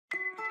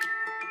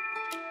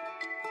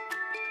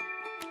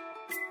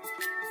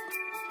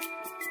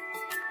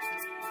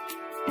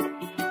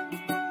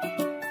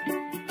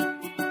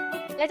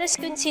let us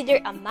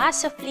consider a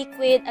mass of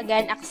liquid,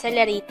 again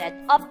accelerated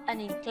up an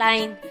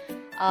inclined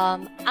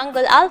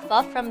angle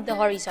alpha from the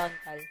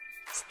horizontal.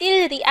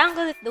 Still, the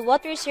angle that the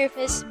water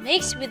surface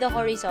makes with the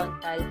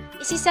horizontal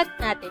is set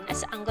natin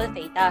as angle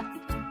theta.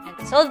 And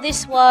to solve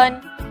this one,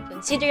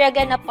 consider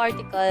again a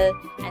particle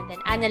and then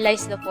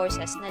analyze the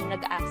forces na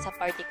nag-act sa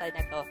particle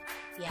na to.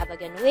 We have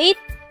again weight,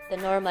 the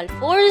normal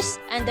force,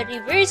 and the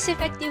reverse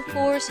effective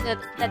force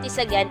that is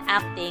again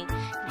acting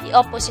in the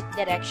opposite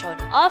direction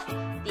of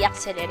the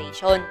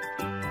acceleration.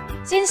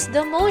 Since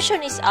the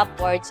motion is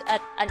upwards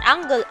at an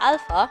angle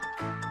alpha,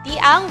 the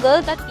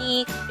angle that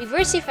the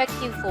reverse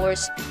effective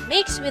force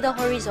makes with the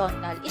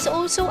horizontal is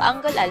also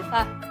angle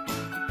alpha.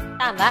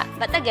 Tama,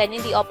 but again in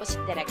the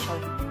opposite direction.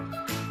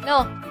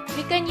 No,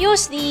 we can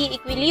use the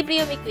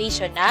equilibrium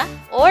equation na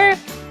or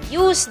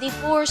use the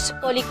force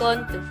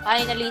polygon to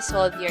finally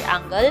solve your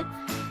angle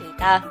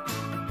theta.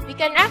 We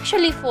can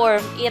actually form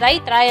a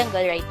right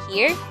triangle right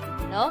here.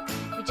 No?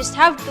 We just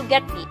have to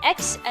get the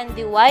x and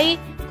the y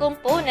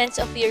components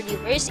of your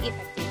reverse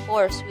effective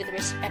force with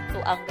respect to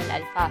angle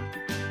alpha.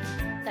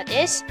 That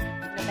is,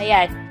 ano ba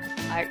yan?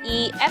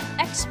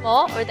 REFX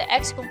mo, or the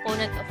x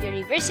component of your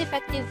reverse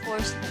effective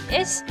force, that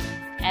is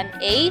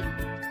MA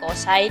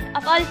cosine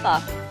of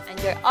alpha. And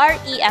your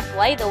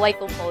REFY, the y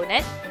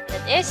component,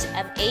 that is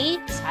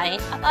MA sine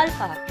of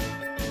alpha.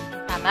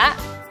 Tama?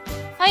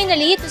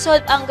 Finally, to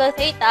solve angle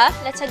theta,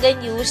 let's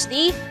again use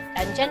the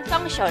tangent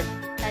function.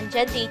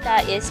 Tangent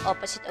theta is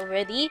opposite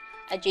over the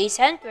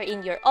adjacent,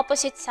 wherein your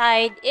opposite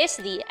side is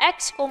the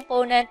x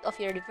component of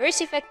your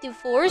reverse effective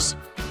force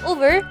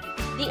over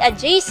the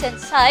adjacent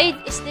side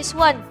is this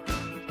one,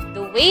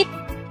 the weight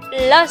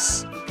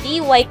plus the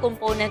y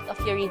component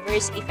of your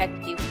reverse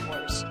effective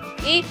force.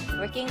 Okay,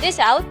 working this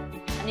out,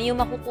 ano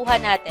yung makukuha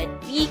natin?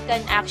 We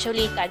can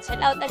actually cancel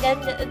out again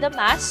the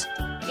mass.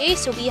 Okay,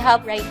 so we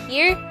have right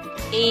here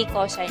a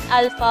cosine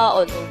alpha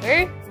all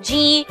over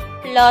g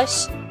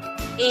plus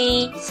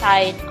a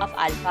sine of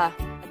alpha.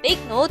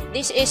 Take note,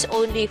 this is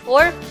only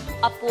for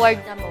upward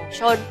na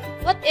motion.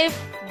 What if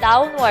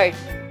downward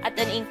at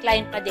an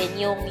incline pa din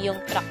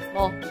yung track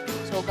mo?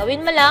 So,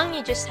 gawin mo lang,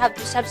 you just have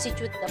to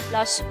substitute the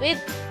plus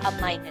with a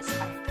minus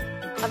sign.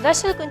 A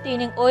vessel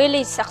containing oil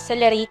is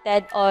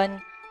accelerated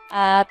on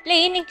a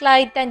plane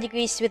inclined 10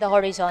 degrees with the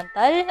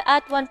horizontal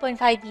at 1.5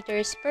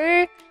 meters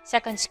per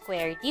second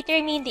square.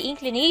 Determine the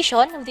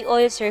inclination of the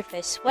oil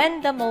surface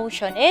when the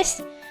motion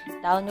is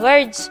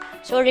downwards.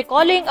 So,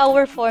 recalling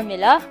our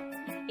formula,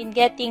 in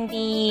getting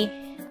the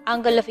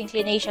angle of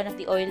inclination of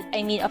the oil,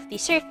 of the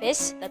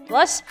surface, that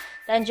was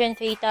tangent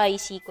theta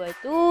is equal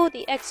to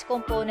the x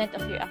component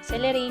of your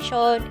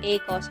acceleration, a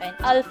cosine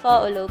alpha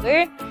all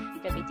over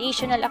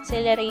gravitational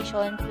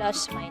acceleration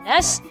plus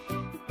minus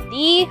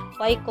the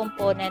y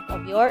component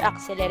of your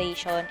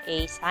acceleration,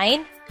 a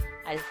sine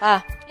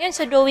alpha. Yun,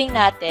 sa drawing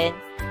natin,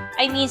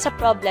 sa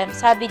problem,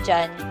 sabi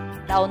dyan,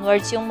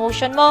 downwards yung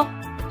motion mo.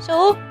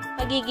 So,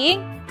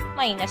 magiging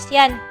minus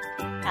yan.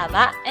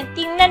 Tama? And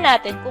tingnan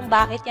natin kung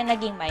bakit yan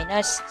naging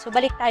minus. So,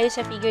 balik tayo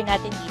sa figure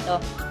natin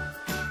dito.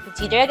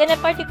 Consider again a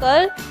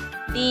particle,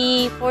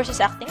 the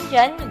forces acting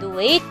dyan, the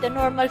weight, the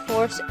normal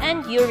force,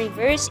 and your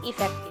reverse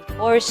effective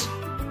force.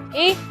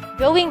 Okay?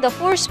 Drawing the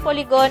force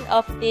polygon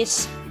of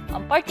this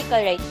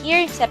particle right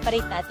here,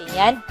 separate natin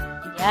yan.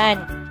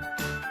 Yan.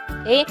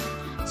 Okay?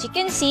 As you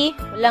can see,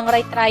 walang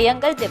right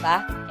triangle,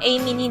 diba?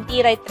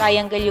 Hindi right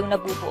triangle yung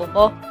nabubuo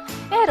mo.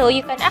 Pero,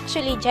 you can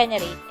actually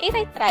generate a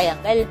right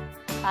triangle.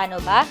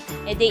 Paano ba?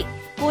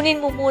 Kunin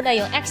mo muna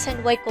yung x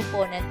and y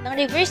component ng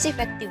reverse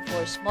effective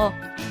force mo.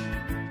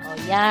 O,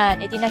 yan.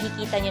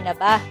 Nakikita nyo na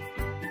ba?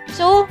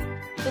 So,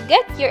 to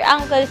get your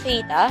angle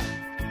theta,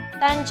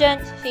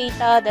 tangent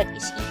theta that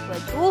is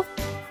equal to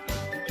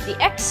the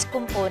x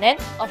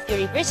component of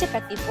your reverse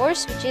effective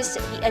force, which is,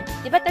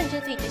 diba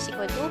tangent theta is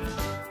equal to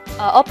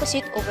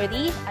opposite over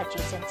the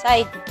adjacent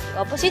side.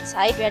 The opposite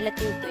side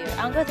relative to your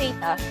angle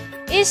theta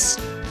is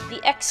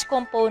the x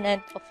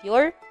component of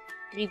your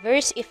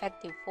reverse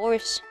effective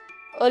force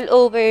all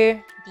over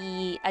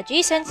the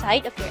adjacent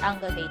side of your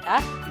angle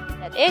theta,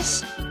 that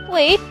is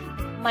weight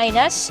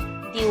minus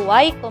the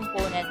y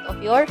component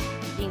of your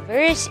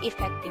reverse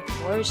effective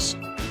force.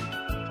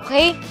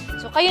 Okay?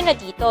 So, kayo na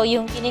dito,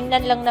 yung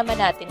tinignan lang naman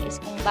natin is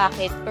kung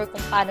bakit or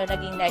kung paano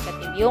naging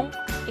negative yung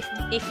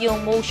if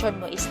yung motion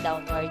mo is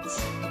downwards.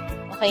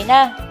 Okay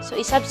na? So,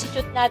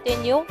 isubstitute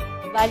natin yung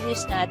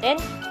values natin.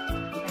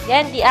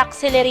 Again, the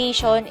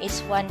acceleration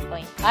is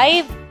 1.5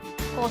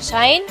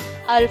 cosine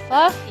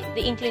alpha,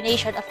 the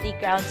inclination of the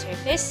ground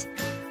surface,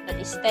 that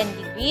is 10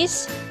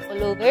 degrees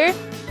all over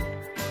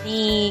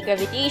the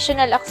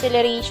gravitational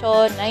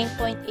acceleration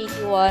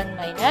 9.81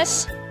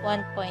 minus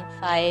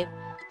 1.5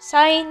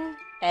 sine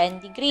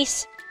 10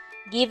 degrees,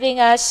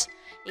 giving us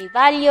a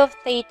value of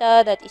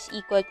theta that is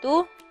equal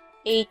to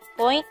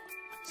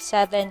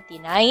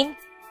 8.79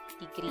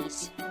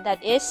 degrees. And that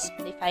is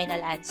the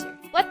final answer.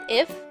 What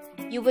if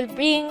you will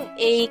bring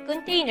a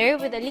container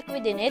with a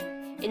liquid in it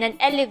in an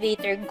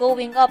elevator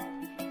going up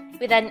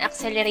with an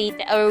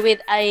accelerator or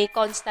with a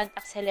constant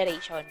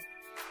acceleration?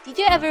 Did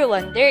you ever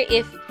wonder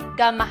if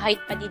gamma height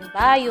pa din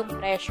ba yung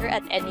pressure at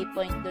any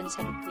point dun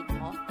sa liquid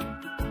mo?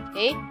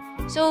 Okay?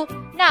 So,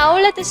 now,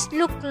 let us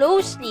look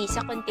closely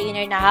sa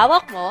container na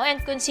hawak mo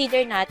and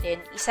consider natin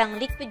isang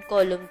liquid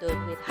column dun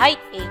with height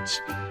h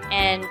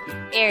and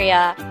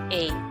area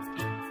a.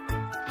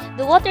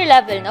 The water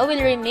level now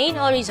will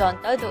remain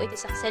horizontal though it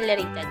is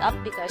accelerated up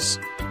because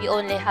we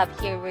only have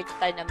here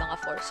vertical na mga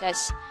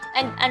forces.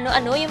 And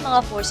ano-ano yung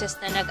mga forces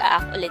na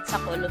nag-a-act ulit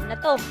sa column na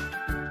to?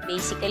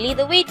 Basically,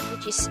 the weight,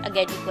 which is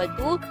again equal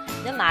to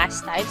the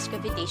mass times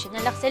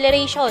gravitational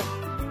acceleration.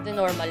 The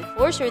normal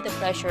force or the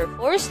pressure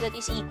force that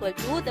is equal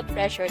to the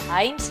pressure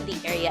times the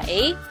area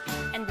A.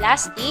 And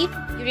lastly,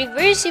 the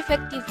reverse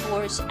effective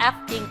force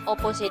acting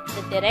opposite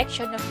the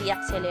direction of the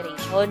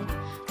acceleration.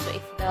 So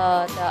if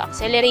the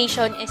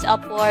acceleration is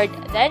upward,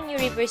 then your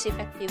reverse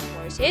effective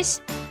force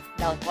is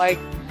downward.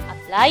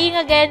 Applying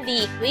again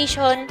the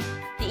equation,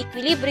 the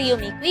equilibrium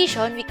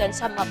equation, we can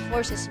sum up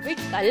forces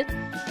vertical.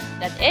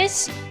 That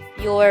is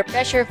your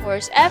pressure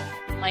force F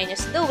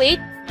minus the weight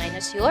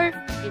minus your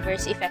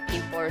reverse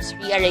effective force.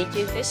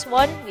 Rearranging this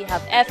one, we have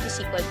F is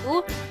equal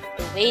to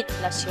the weight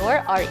plus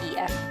your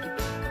REF.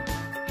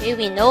 Okay,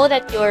 we know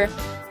that your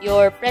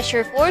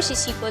pressure force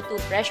is equal to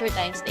pressure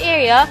times the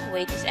area,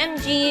 weight is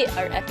mg,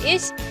 RF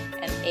is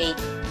ma.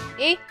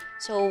 Okay,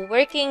 so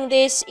working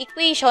this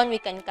equation, we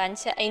can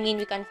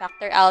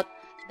factor out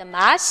the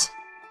mass.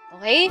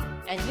 Okay,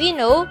 and we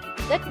know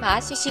that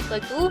mass is equal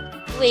to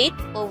weight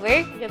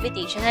over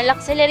gravitational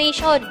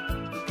acceleration.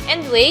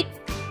 And weight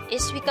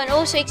is, we can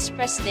also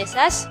express this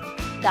as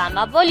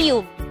gamma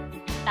volume.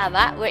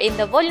 Tama? Wherein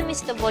the volume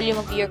is the volume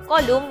of your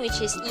column, which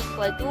is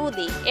equal to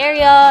the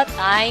area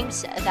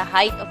times the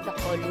height of the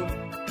column.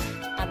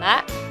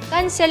 Tama?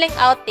 Canceling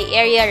out the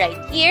area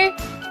right here.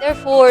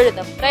 Therefore,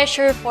 the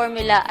pressure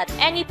formula at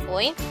any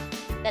point,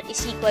 that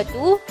is equal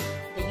to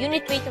the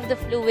unit weight of the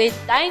fluid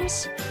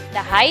times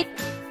the height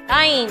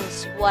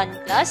times 1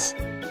 plus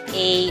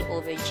A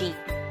over G.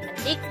 And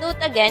take note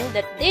again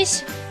that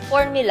this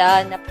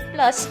formula na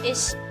plus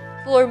is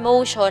for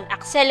motion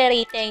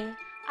accelerating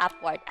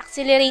upward.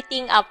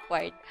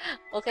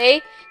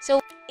 Okay?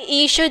 So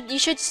you should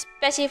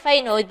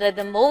specify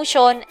the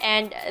motion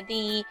and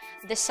the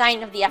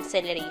sign of the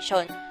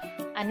acceleration.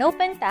 An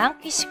open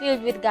tank is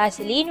filled with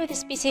gasoline with a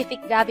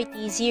specific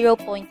gravity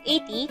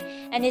 0.80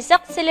 and is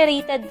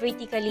accelerated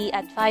vertically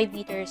at 5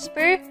 meters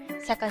per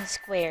second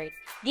squared.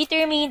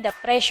 Determine the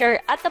pressure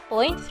at a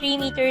point 3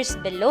 meters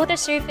below the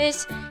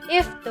surface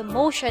if the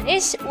motion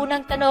is,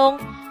 unang tanong,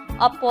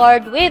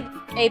 upward with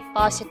a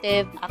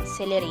positive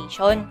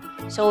acceleration.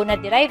 So,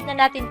 na-derive na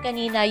natin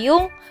kanina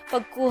yung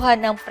pagkuha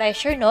ng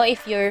pressure, no?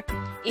 If your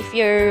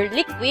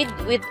liquid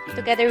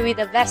together with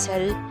a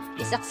vessel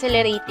is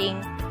accelerating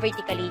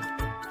vertically.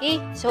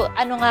 Okay? So,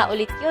 ano nga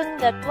ulit yun?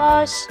 That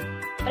was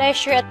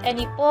pressure at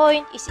any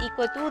point is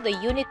equal to the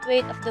unit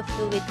weight of the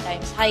fluid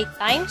times height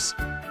times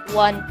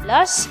 1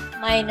 plus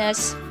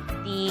minus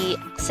the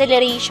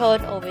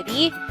acceleration over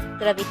the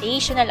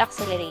gravitational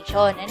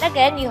acceleration. And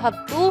again, you have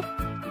to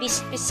be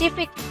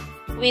specific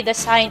with the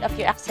sign of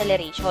your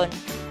acceleration.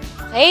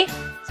 Okay?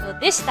 So,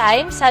 this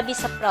time, sabi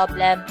sa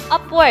problem,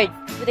 upward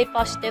with a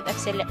positive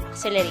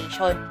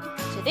acceleration.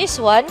 So, this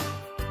one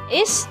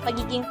is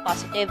magiging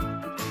positive.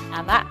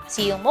 Tama?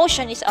 Kasi yung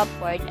motion is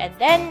upward and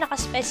then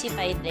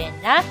nakaspecify din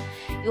na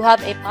you have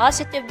a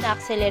positive na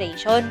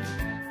acceleration.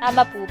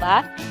 Tama po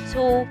ba?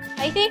 So,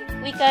 I think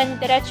we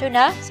can diretso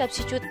na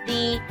substitute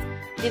the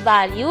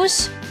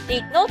values.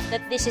 Take note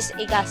that this is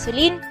a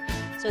gasoline.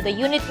 So, the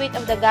unit weight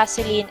of the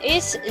gasoline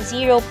is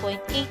 0.80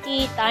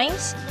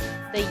 times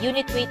the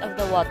unit weight of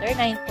the water,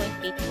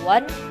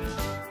 9.81.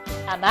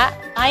 Tama?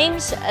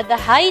 Times the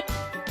height,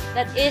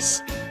 that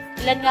is,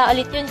 ilan nga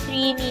ulit yun?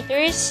 3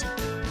 meters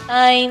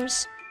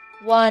times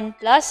 1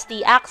 plus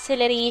the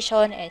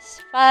acceleration is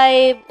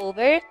 5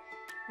 over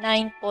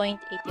 9.81.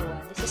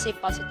 This is a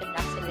positive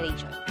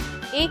acceleration.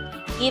 Okay?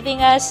 Giving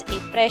us a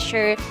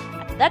pressure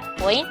at that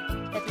point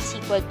that is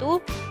equal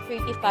to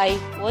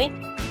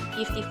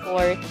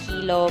 35.54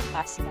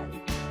 kilopascal.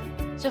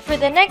 So for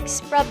the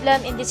next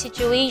problem in this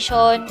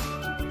situation,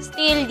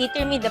 still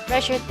determine the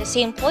pressure at the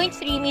same point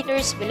 3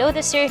 meters below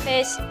the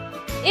surface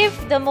if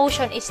the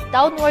motion is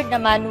downward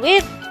naman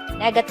with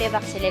negative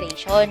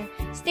acceleration.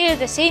 Still,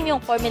 the same yung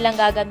formulang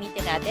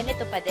gagamitin natin.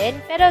 Ito pa din.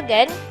 Pero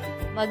again,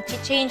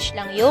 mag-change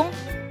lang yung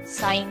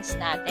signs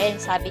natin.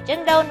 Sabi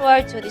dyan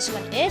downward. So, this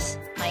one is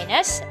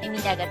minus.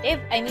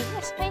 Negative.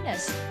 Plus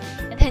minus.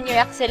 And then,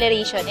 your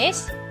acceleration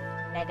is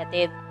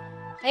negative.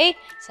 Okay?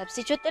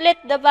 Substitute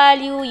ulit the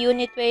value,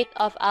 unit weight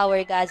of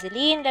our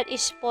gasoline. That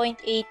is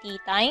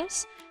 0.80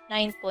 times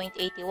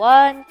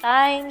 9.81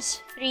 times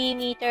 3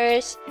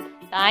 meters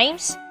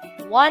times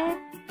 1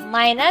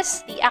 minus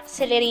the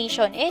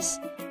acceleration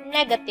is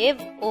negative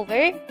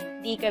over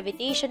the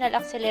gravitational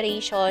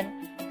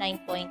acceleration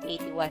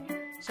 9.81.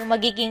 So,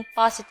 magiging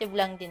positive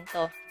lang din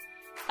to.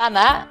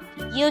 Tama?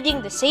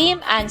 Yielding the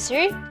same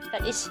answer,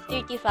 that is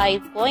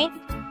 35.54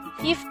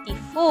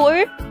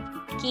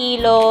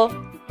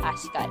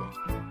 kilopascal.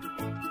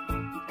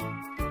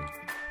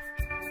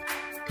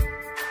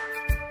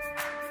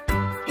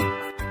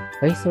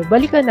 Okay, so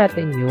balikan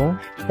natin yung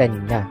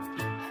kanina.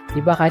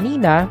 Diba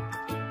kanina,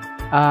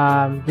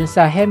 dun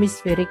sa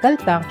hemispherical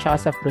tank tsaka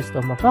sa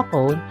frustum of a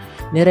cone,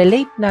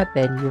 nirelate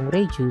natin yung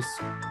radius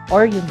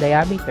or yung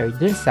diameter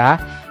dun sa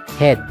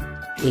head,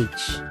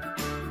 h.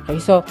 Okay,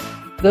 so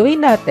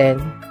gawin natin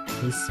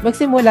is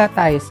magsimula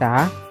tayo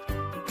sa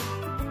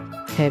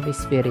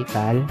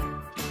hemispherical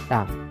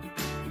tank.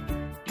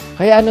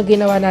 Kaya ano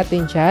ginawa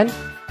natin dyan?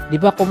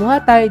 Diba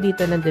kumuha tayo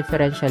dito ng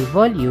differential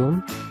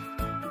volume,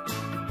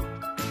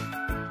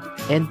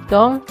 and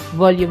tong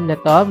volume na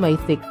to may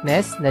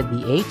thickness na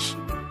dH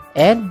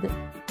and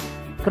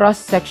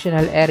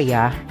cross-sectional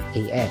area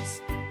AS.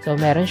 So,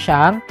 meron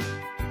siyang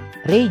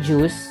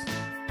radius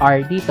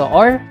R dito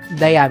or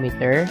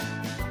diameter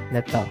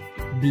na to,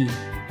 B.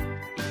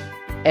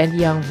 And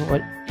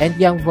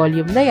yung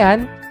volume na yan,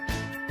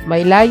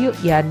 may layo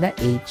yan na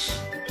H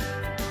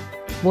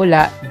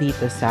mula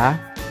dito sa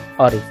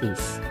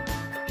orifice.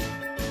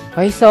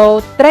 Okay,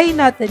 so try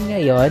natin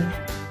ngayon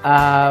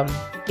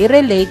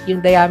i-relate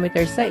yung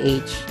diameter sa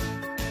H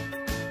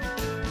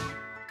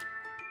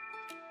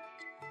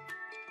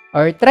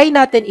or try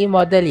natin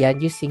i-model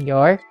yan using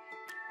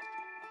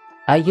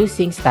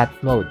using stat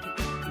mode.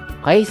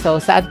 Okay, so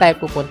saan tayo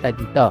pupunta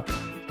dito?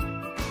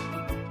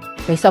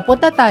 Okay, so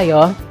punta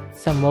tayo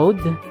sa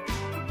mode,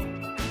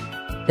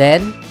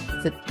 then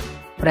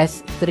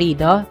press 3,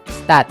 no?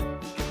 Stat.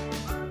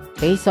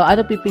 Okay, so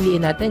ano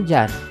pipiliin natin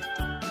dyan?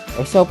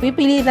 Okay, so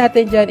pipiliin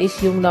natin dyan is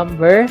yung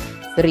number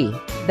 3.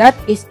 That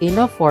is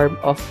in a form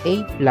of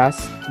a plus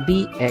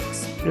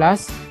bx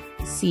plus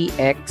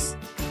cx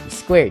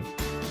squared.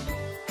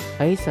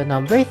 Okay, so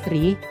number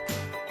 3.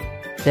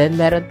 Then,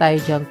 meron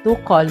tayo dyang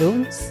 2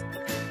 columns,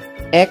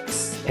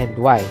 x and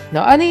y.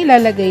 Now, ano yung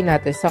ilalagay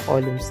natin sa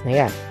columns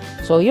na yan?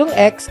 So, yung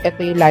x,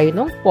 ito yung layo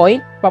ng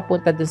point,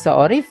 papunta dun sa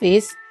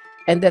orifice.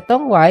 And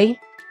itong y,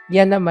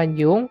 yan naman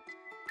yung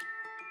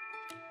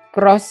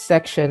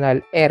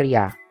cross-sectional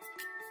area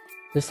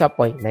dun sa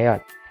point na yon.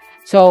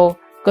 So,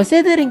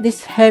 considering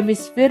this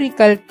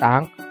hemispherical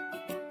tank,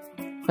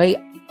 okay,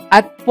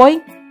 at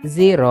point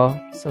 0,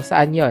 so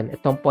saan yon?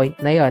 Itong point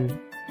na yon,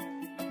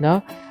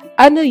 no?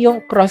 Ano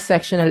yung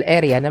cross-sectional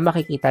area na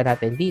makikita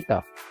natin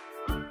dito?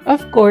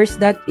 Of course,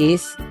 that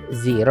is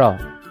 0.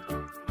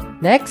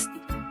 Next,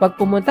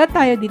 pag pumunta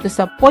tayo dito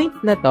sa point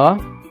na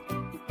to,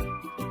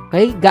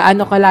 okay,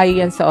 gaano kalayo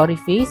yan sa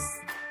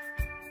orifice?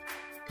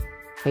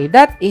 Okay,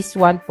 that is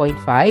 1.5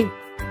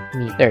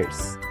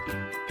 meters.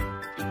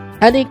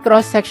 Ano yung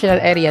cross-sectional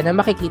area na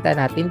makikita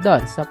natin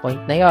doon sa point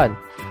na yon?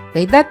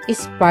 Okay, that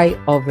is pi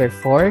over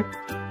 4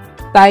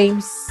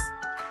 times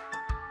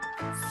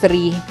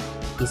 3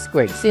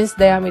 squared. Since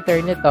diameter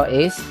nito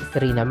is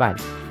 3 naman.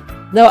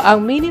 Now,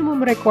 ang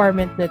minimum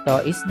requirement nito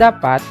is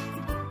dapat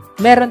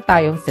meron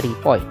tayong 3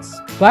 points.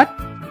 But,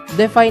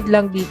 defined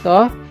lang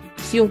dito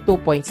is yung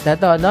 2 points na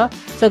to, no?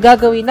 So,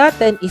 gagawin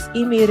natin is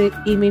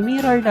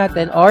i-mirror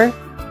natin or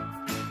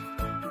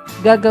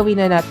gagawin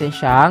na natin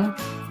siyang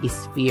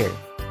sphere.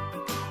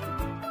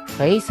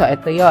 Okay, so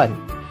ito yon.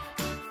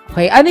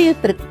 Okay, ano yung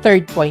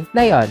third point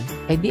na yon?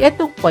 Eh di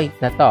itong point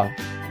na to.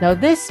 Now,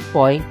 this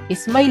point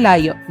is may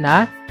layo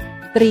na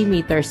 3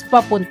 meters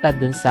papunta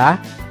dun sa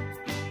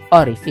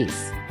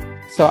orifice.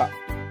 So,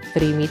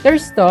 3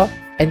 meters to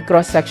and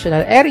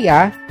cross-sectional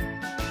area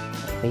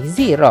ay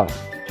 0.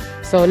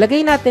 So,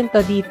 lagay natin to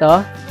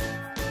dito.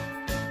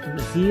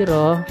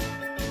 0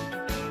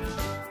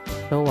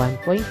 to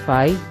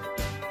 1.5.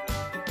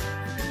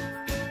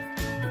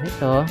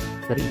 Ito,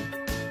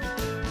 3.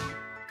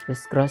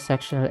 This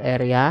cross-sectional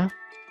area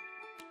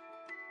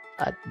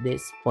at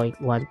this point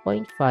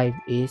 1.5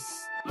 is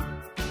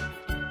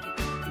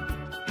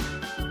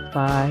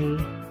pi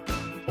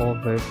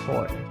over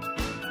 4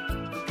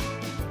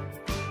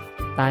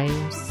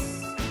 times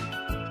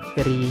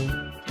 3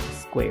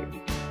 squared.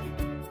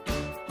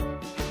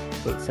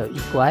 Okay, so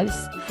equals.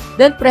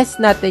 Then press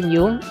natin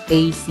yung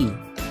AC.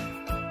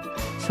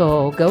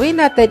 So, gawin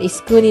natin is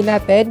kunin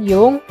natin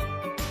yung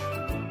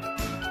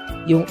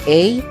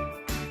A,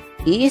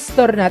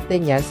 i-store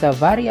natin yan sa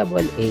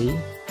variable A,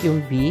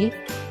 yung B,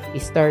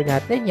 i-store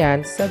natin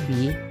yan sa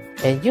B,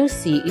 and yung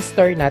C,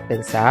 i-store natin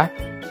sa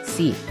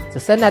C.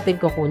 So, saan natin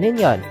kukunin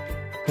yon?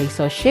 Okay,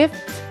 so shift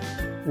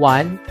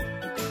 1.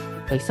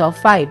 Okay, so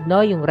 5,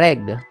 no? Yung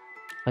reg.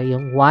 Okay,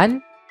 yung 1,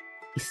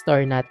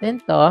 i-store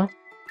natin to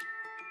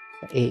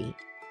sa A.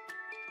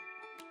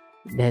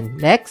 Then,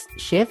 next,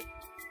 shift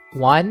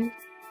 1,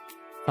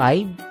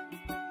 5,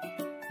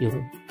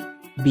 yung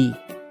B.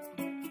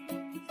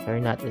 Store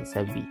natin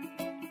sa B.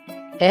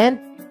 And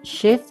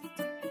shift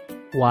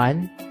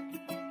 1,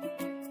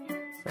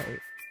 sorry,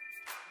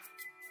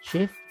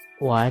 shift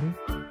 1,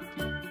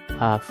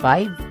 5,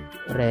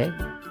 reg,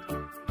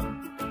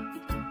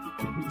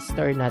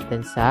 store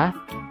natin sa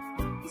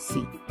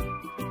C.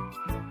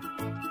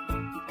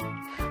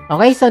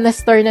 Okay, so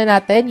na-store na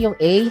natin yung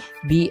A,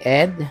 B,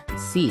 and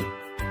C.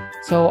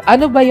 So,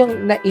 ano ba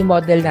yung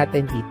na-i-model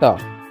natin dito?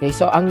 Okay,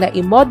 so ang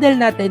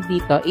na-i-model natin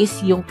dito is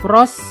yung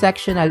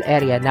cross-sectional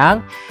area ng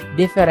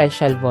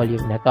differential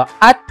volume na to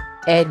at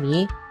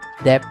any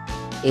depth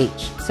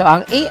h. So,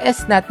 ang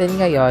as natin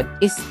ngayon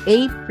is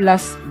a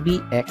plus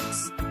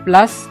bx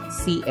plus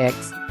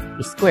cx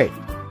squared.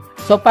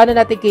 So, paano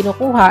natin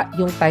kinukuha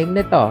yung time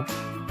nito?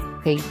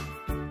 Okay.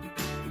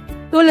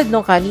 Tulad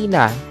nung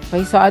kanina.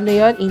 Okay, so ano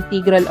yon?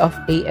 Integral of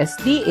as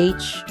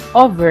dh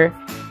over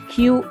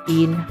q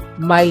in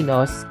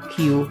minus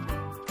q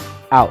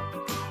out.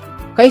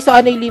 Okay, so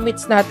ano yung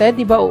limits natin?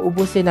 Di ba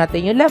uubusin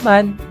natin yung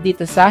laman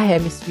dito sa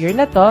hemisphere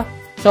na to?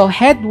 So,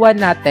 head 1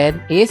 natin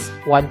is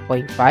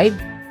 1.5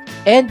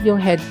 and yung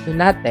head 2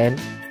 natin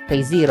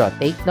kay 0.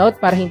 Take note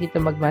para hindi ito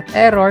mag-math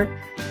error.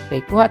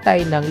 Okay, kuha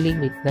tayo ng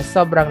limit na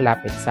sobrang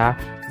lapit sa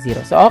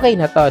 0. So, okay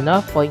na to, no?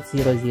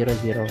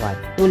 0.0001.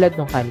 Tulad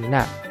nung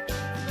kanina.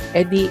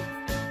 E di,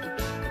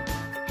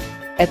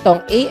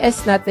 etong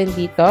as natin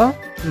dito,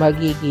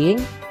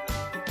 magiging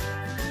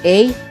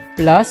a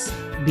plus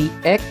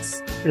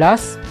bx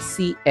plus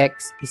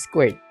cx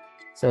squared.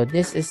 So,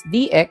 this is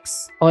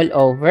dx all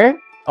over.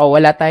 O,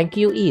 wala tayong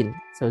q in.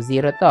 So,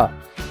 0 to.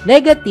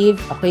 Negative,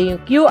 okay,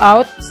 yung q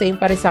out, same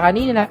pa rin sa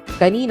kanina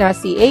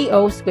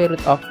CAO square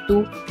root of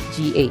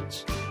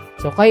 2gh.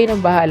 So, kayo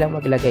nang bahalang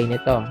maglagay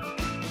nito.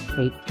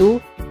 Okay,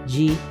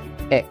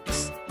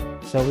 2gx.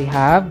 So, we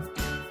have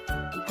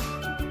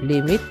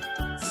limit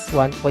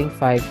 1.5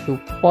 to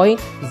 0.0001.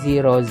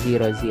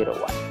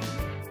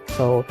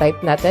 So, type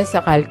natin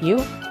sa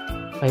calcu.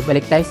 Okay,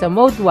 balik tayo sa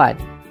mode 1.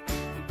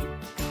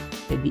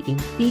 So, the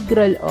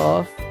integral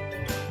of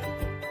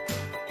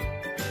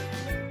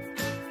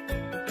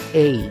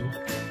a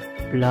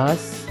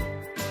plus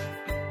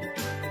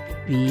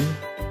b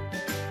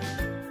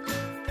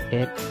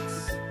x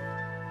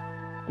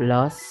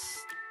plus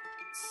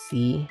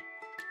c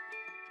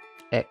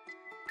x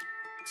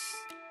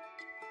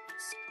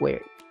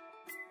squared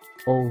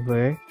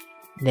over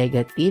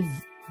negative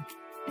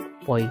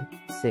 0.6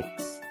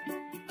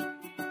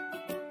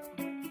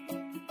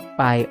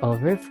 pi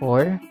over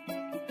 4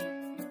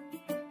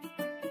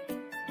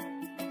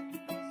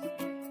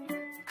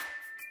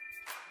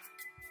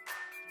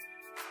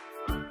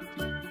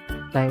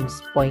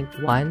 times 0.1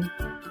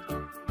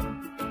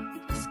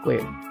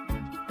 squared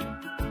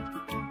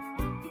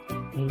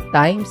and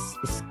times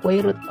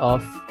square root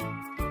of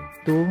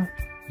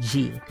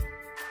 2g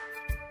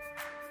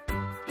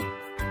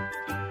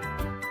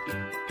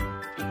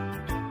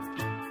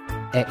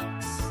x.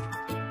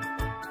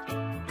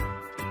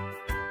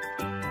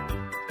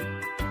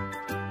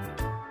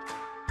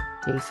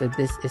 Okay, so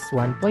this is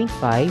 1.5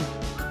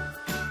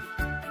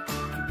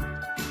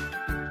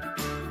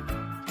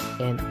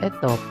 and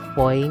ito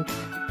 0.0001.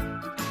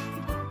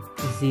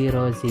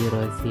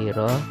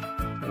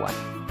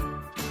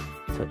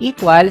 So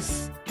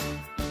equals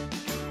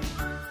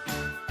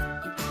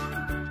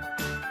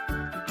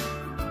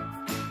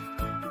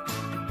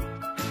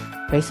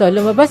okay, so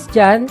lumabas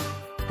dyan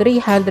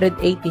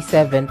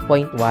 387.1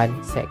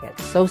 seconds.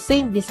 So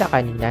same din sa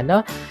kanina,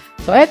 no?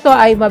 So ito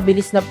ay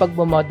mabilis na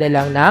pagmamodel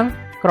lang ng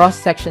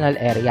cross-sectional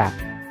area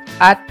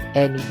at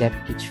any depth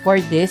each for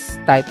this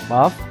type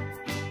of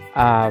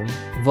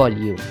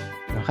volume.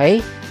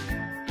 Okay?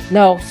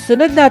 Now,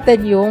 sunod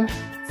natin yung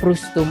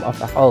frustum of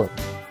a cone.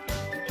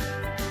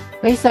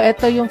 Okay, so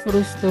ito yung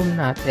frustum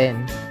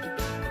natin.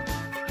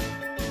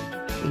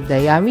 The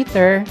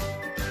diameter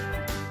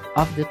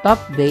of the top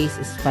base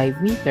is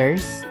 5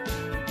 meters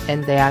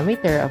and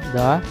diameter of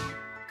the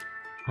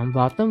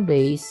bottom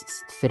base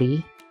is 3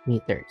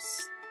 meters.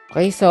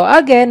 Okay, so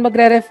again,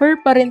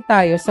 magre-refer pa rin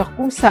tayo sa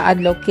kung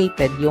saan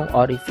located yung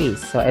orifice.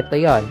 So, ito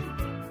yon.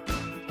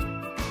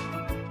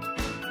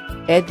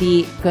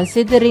 Edi,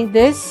 considering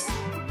this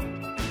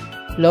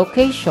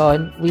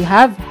location, we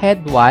have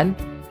head 1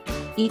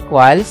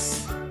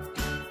 equals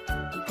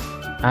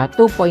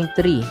 2.3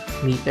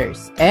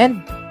 meters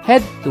and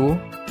head 2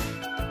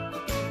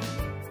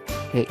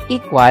 okay,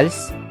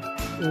 equals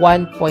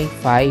 1.5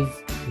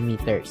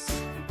 meters.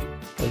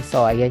 Okay,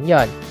 so ayan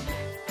yon.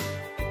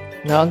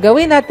 Now, ang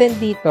gawin natin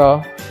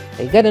dito,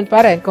 ay ganun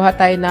pa rin, kuha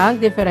tayo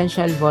ng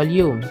differential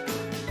volume.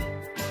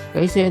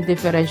 Okay, so yung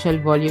differential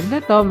volume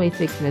na to, may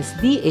thickness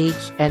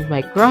DH and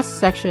may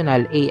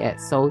cross-sectional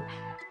AS. So,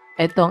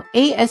 itong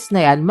AS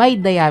na yan, may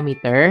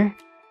diameter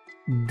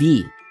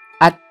D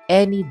at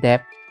any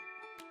depth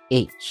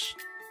H.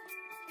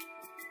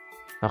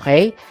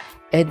 Okay?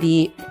 E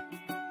di,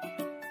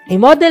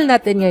 i-model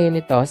natin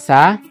ngayon ito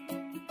sa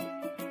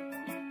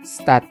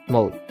stat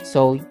mode.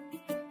 So,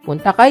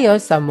 punta kayo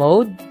sa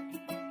mode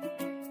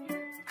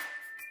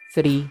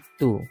 3,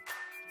 2.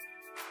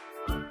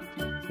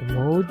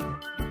 Mode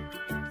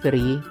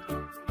 3,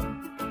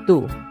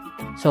 2.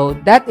 So,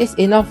 that is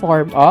in a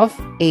form of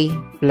A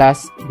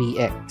plus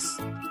BX.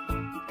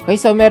 Okay,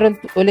 so meron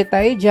ulit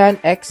tayo dyan,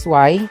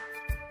 XY.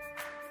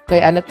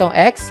 Okay, ano tong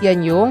X?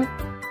 Yan yung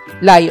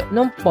layo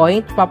ng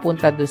point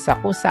papunta doon sa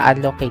kung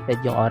saan located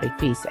yung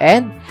orifice.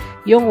 And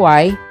yung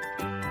Y,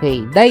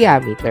 okay,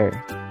 diameter.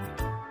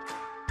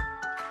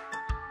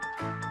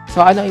 So,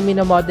 ano yung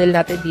minomodel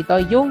natin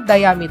dito? Yung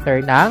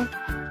diameter ng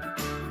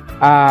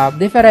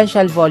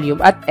differential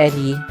volume at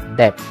any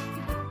depth.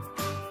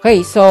 Okay,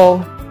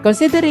 so,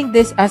 considering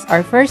this as our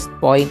first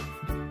point,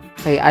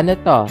 Okay, ano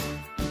to?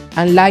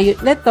 Ang layo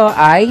nito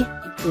ay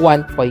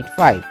 1.5.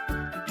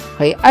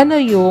 Okay, ano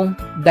yung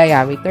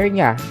diameter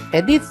niya?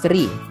 Di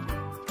 3.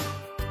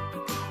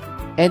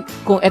 And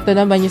kung ito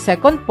naman yung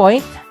second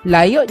point,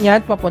 layo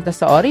niyan papunta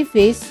sa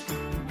orifice,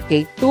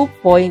 okay,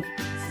 2.3.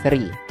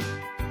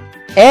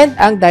 And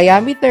ang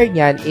diameter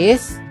niyan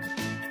is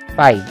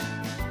 5.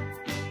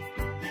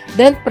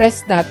 Then,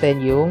 press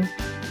natin yung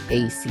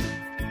AC.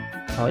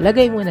 O,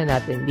 lagay muna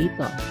natin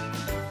dito.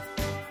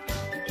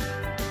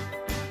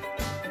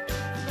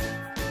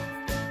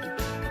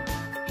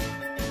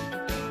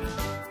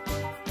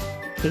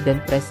 Okay,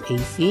 then press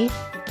AC.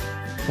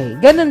 Okay,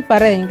 ganun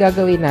pa rin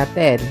gagawin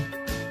natin.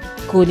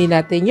 Kunin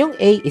natin yung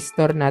A,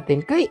 store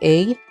natin kay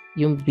A.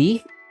 Yung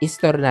B,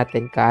 store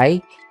natin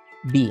kay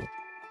B.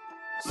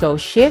 So,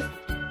 shift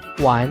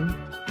 1.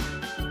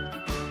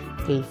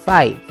 Okay,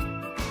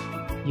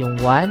 5.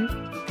 Yung 1,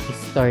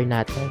 store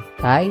natin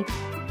kay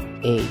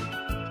A.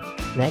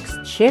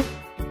 Next, shift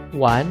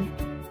 1,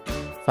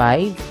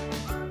 5.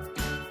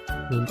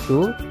 Yung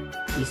 2,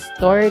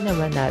 store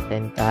naman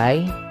natin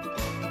kay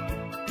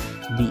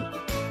B.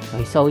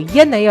 Okay, so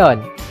yan na yun.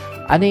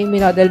 Ano yung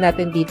minodel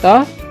natin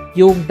dito?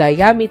 Yung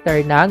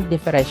diameter ng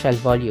differential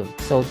volume.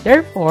 So,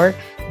 therefore,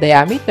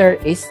 diameter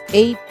is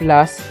A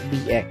plus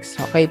BX.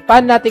 Okay,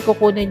 paano natin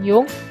kukunin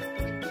yung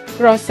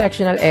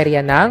cross-sectional area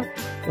ng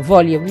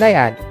volume na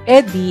yan?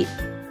 Di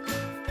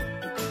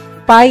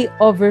pi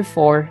over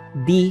 4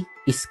 D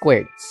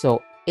squared.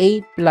 So,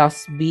 A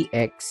plus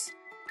BX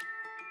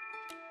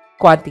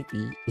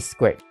quantity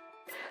squared.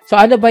 So,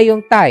 ano ba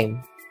yung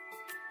time?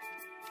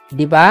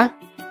 Diba?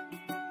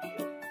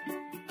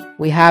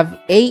 We have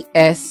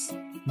AS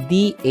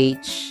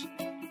DH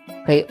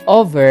okay,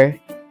 over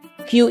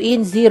Q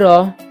in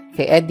 0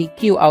 okay, edi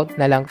Q out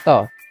na lang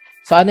to.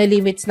 So, ano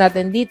limits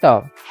natin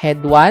dito?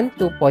 Head 1,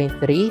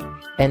 2.3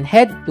 and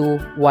head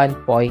 2,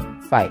 1.5.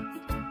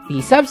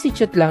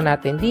 I-substitute lang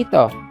natin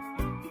dito.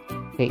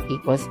 Okay,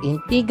 equals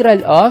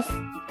integral of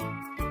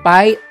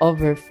pi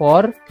over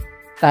 4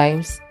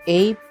 times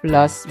A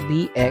plus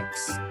BX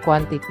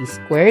quantity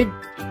squared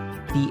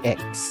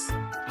dx.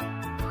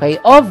 Okay,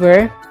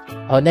 over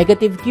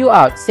negative Q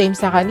out. Same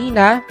sa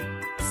kanina,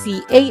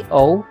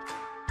 CAO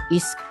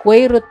is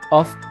square root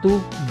of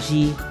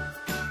 2GH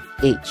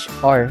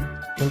or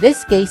in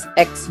this case,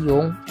 X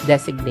yung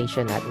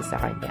designation natin sa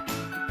kanya.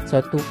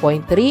 So,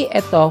 2.3,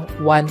 ito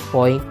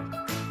 1.5.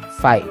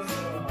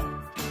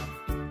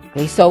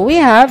 Okay, so we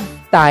have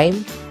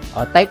time.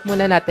 Type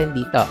muna natin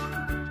dito.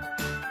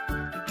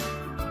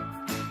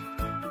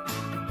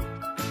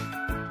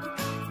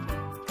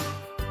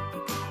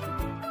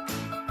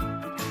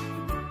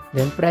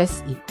 Then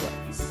press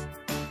equals.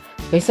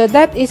 Okay, so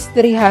that is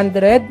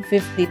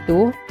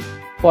 352.5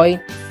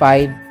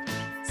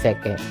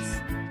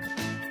 seconds.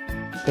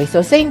 Okay,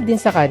 so same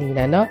din sa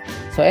kanina, no?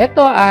 So,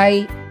 ito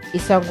ay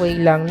isang way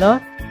lang,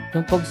 no?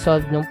 Yung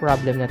pag-solve ng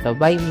problem na to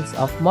by means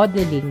of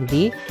modeling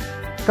the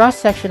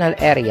cross-sectional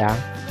area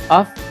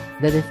of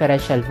the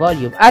differential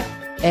volume at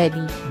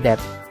any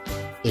depth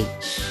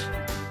h.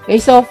 Okay,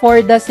 so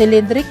for the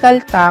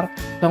cylindrical tank,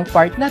 itong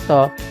part na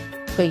to,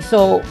 okay,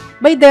 so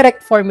may direct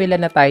formula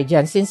na tayo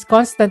dyan since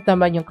constant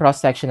naman yung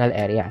cross-sectional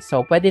area.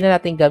 So, pwede na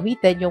natin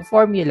gamitin yung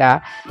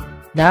formula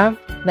na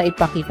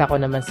naipakita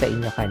ko naman sa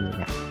inyo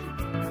kanina.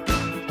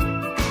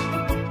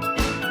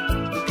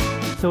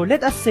 So,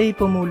 let us say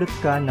pumulot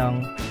ka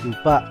ng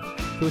lupa.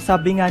 So,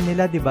 sabi nga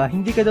nila, di ba,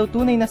 hindi ka daw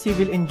tunay na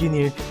civil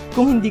engineer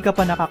kung hindi ka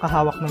pa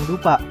nakakahawak ng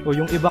lupa. O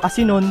yung iba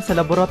kasi nun, sa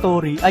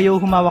laboratory, ayaw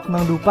humawak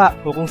ng lupa.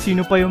 O kung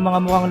sino pa yung mga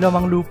mukhang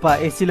lamang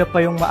lupa, sila pa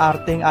yung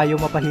maarteng ayaw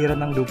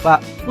mapahiran ng lupa.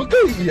 Huwag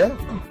kayo iyak!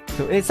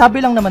 So,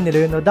 sabi lang naman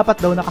nila yun, no,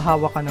 dapat daw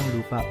nakahawak ka ng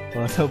lupa.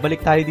 So,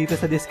 balik tayo dito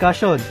sa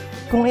discussion.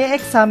 Kung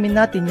i-examine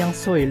natin yung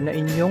soil na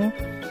inyong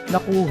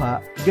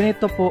nakuha,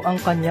 ganito po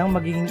ang kanyang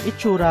magiging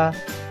itsura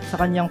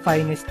sa kanyang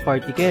finest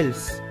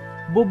particles.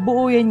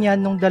 Bubuuin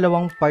yan ng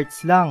dalawang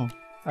parts lang.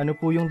 Ano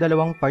po yung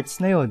dalawang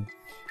parts na yun?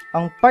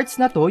 Ang parts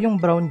na to,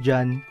 yung brown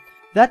dyan,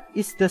 that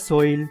is the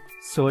soil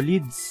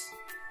solids.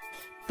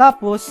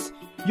 Tapos,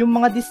 yung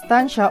mga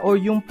distansya or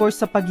yung pores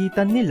sa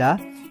pagitan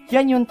nila,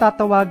 yan yung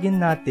tatawagin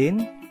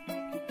natin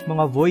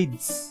mga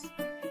voids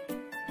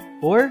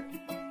or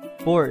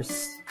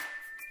pores.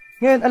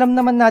 Ngayon, alam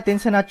naman natin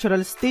sa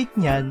natural state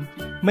niyan,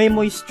 may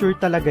moisture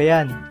talaga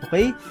yan.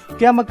 Okay?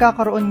 Kaya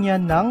magkakaroon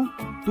yan ng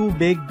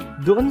tubig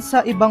doon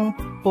sa ibang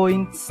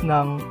points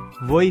ng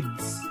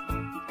voids.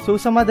 So,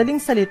 sa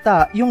madaling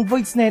salita, yung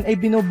voids na yan ay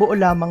binubuo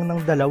lamang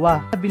ng dalawa.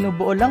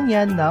 Binubuo lang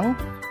yan ng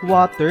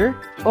water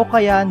o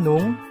kaya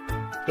nung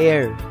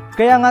air.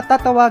 Kaya nga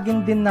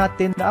tatawagin din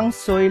natin na ang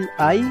soil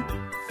ay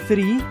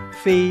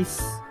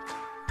three-phase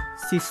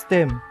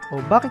system. O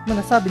bakit mo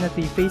nasabi na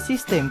three-phase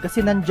system? Kasi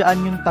nandiyan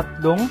yung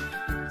tatlong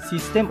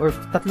system or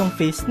tatlong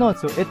phase, no?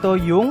 So, ito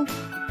yung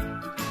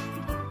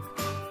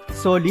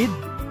solid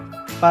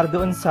para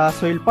doon sa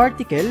soil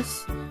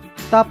particles.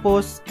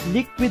 Tapos,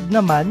 liquid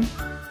naman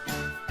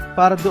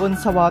para doon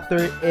sa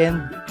water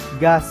and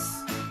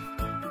gas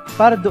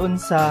para doon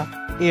sa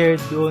air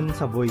doon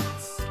sa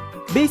voids.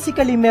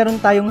 basically meron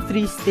tayong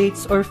 3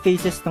 states or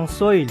phases ng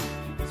soil.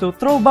 So,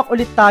 throwback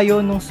ulit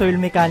tayo nung soil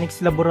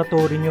mechanics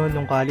laboratory nyo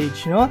nung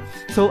college, no?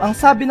 So, ang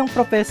sabi ng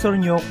professor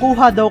nyo,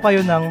 kuha daw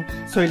kayo ng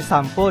soil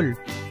sample.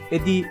 E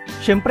di,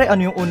 syempre,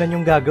 ano yung una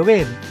nyong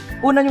gagawin?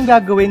 Una nyong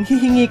gagawin,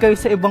 hihingi kayo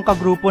sa ibang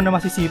kagrupo na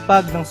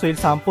masisipag ng soil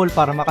sample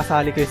para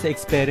makasali kayo sa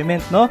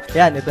experiment, no?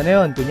 Yan, ito na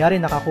yun. Kunyari,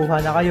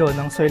 nakakuha na kayo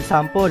ng soil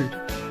sample.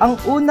 Ang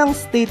unang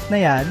state na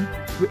yan,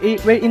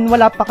 wherein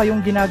wala pa kayong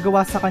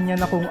ginagawa sa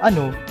kanya na kung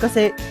ano,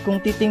 kasi kung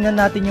titingnan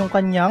natin yung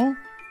kanyang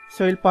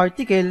soil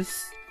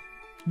particles,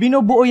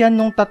 binubuo yan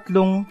ng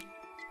 3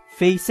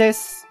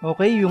 phases,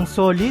 okay? Yung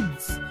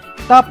solids,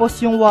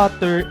 tapos yung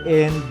water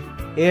and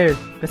air.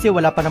 Kasi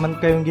wala pa naman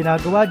kayong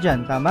ginagawa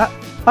dyan, tama?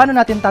 Paano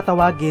natin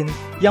tatawagin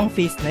yung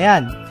phase na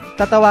yan?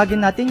 Tatawagin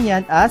natin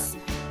yan as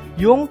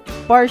yung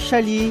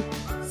partially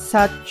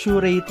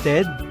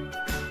saturated.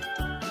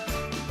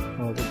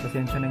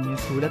 Pasensya na niyo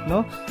yung sulat,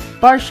 no?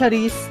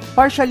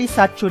 Partially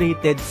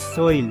saturated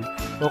soil.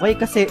 Okay?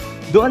 Kasi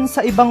doon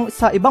sa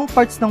ibang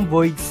parts ng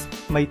voids,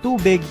 may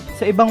tubig,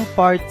 sa ibang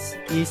parts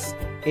is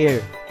air.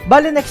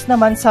 Bale, next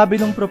naman,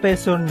 sabi ng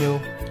professor nyo,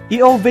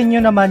 i-oven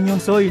nyo naman yung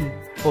soil.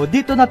 O,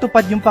 dito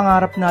natupad yung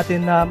pangarap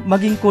natin na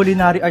maging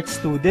culinary arts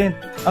student.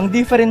 Ang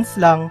difference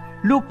lang,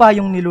 lupa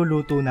yung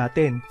niluluto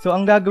natin. So,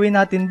 ang gagawin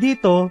natin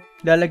dito,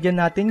 lalagyan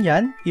natin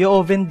yan,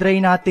 i-oven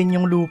dry natin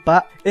yung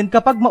lupa. And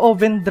kapag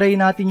ma-oven dry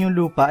natin yung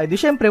lupa, edi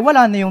syempre,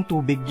 wala na yung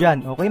tubig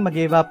dyan. Okay,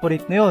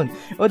 mag-evaporate na yun.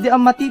 O, di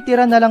ang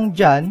matitira na lang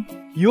dyan,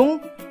 yung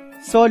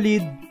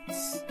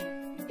solids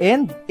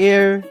and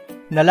air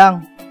na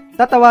lang.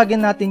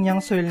 Tatawagin natin yung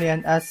soil na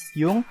yan as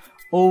yung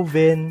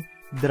oven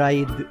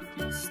dried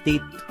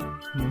state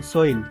ng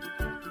soil.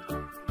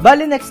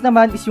 Bali, next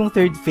naman is yung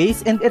third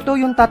phase, and ito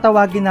yung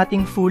tatawagin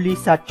nating fully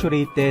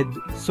saturated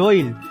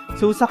soil.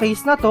 So, sa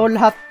case na to,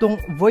 lahat tong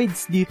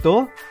voids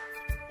dito,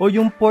 o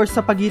yung pores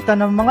sa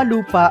pagitan ng mga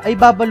lupa, ay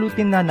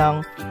babalutin na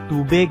ng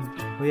tubig.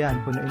 O yan,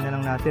 punuin na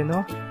lang natin,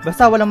 no?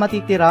 Basta walang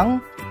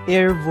matitirang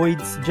air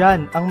voids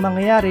dyan. Ang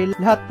mangyayari,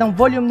 lahat ng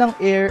volume ng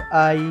air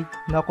ay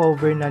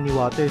na-cover na ni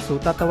water. So,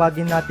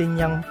 tatawagin natin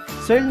yung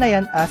soil na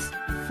yan as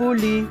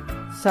fully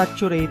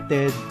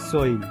saturated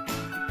soil.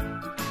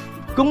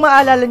 Kung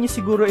maalala niyo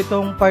siguro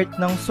itong part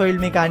ng soil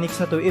mechanics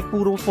na to,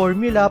 puro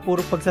formula,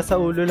 puro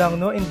pagsasaulo lang,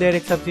 no?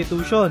 Indirect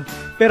substitution.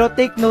 Pero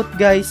take note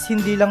guys,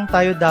 hindi lang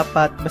tayo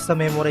dapat basta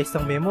memorize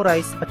ng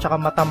memorize at saka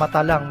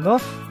mata-mata lang,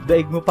 no?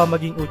 Daig mo pa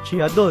maging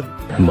uchiha doon.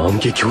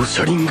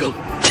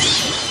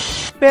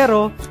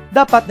 Pero,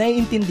 dapat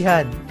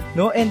naiintindihan,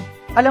 no? And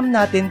alam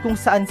natin kung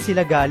saan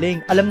sila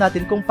galing. Alam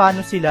natin kung paano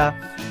sila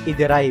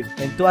i-derive.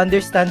 And to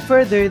understand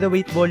further the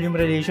weight-volume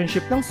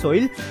relationship ng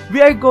soil,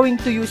 we are going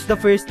to use the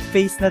first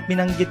phase na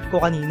binanggit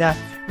ko kanina,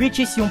 which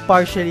is yung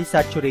partially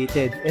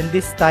saturated. And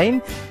this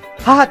time,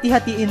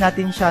 hahati-hatiin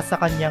natin siya sa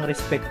kanyang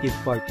respective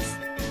parts.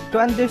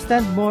 To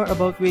understand more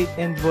about weight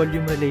and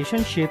volume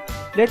relationship,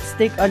 let's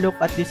take a look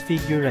at this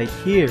figure right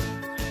here.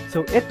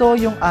 So, ito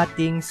yung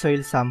ating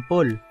soil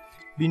sample.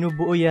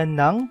 Binubuo yan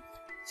ng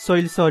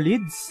soil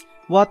solids,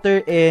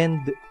 water,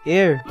 and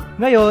air.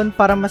 Ngayon,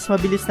 para mas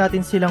mabilis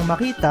natin silang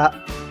makita,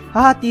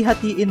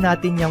 hahati-hatiin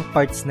natin yung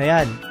parts na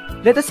yan.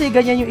 Let us say,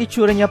 ganyan yung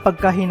itsura niya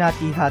pagka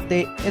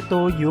hinati-hati.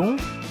 Ito yung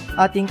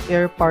ating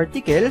air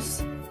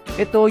particles,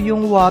 ito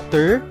yung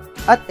water,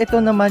 at ito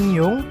naman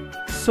yung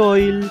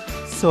soil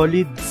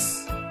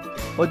solids.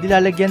 O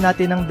dilalagyan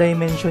natin ng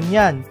dimension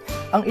yan.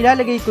 Ang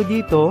ilalagay ko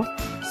dito,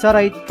 sa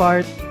right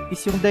part,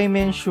 is yung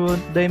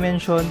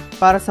dimension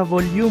para sa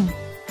volume.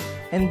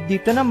 And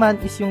dito naman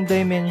is yung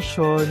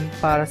dimension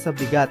para sa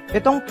bigat.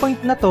 Itong point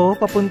na to,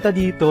 papunta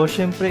dito,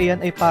 syempre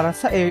yan ay para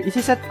sa air.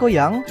 Isiset ko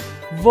yung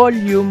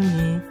volume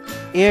ni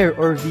air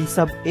or V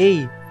sub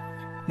A.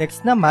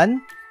 Next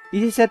naman,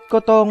 isiset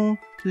ko tong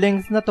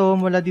length na to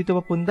mula dito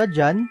papunta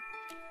dyan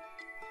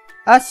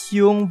as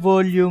yung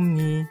volume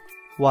ni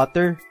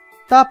water.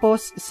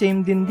 Tapos,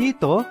 same din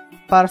dito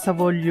para sa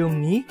volume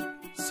ni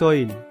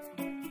soil.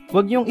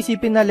 Huwag niyong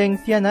isipin na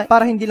length yan, ha?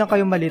 Para hindi lang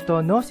kayo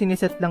malito, no?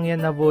 Siniset lang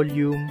yan na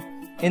volume.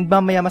 And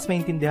mamaya mas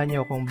maintindihan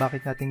niyo kung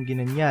bakit natin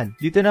ginanyan.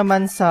 Dito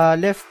naman sa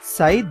left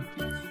side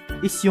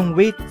is yung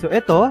weight. So,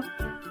 ito,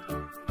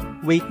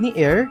 weight ni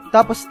air.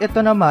 Tapos, ito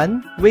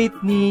naman, weight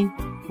ni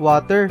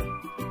water.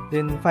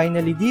 Then,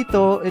 finally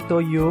dito, ito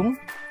yung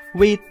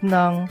weight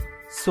ng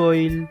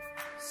soil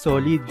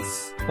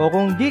solids. O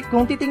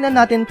kung titingnan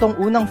natin tong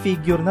unang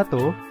figure na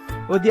to,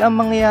 o di ang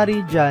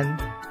mangyayari dyan,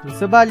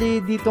 so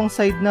bali ditong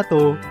side na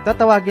to,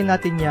 tatawagin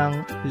natin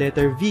yung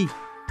letter V.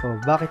 O,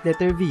 bakit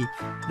letter V?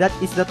 That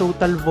is the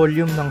total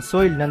volume ng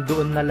soil.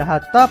 Nandoon na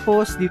lahat.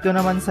 Tapos, dito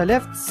naman sa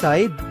left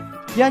side,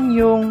 yan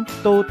yung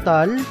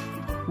total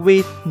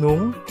weight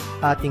nung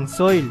ating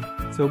soil.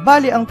 So,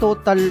 bali ang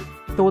total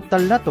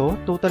na to,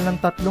 total ng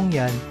tatlong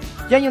yan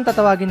yung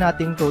tatawagin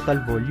nating total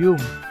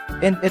volume.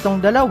 And itong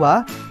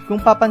dalawa,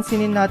 kung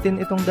papansinin natin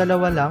itong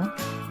dalawa lang,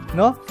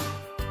 no?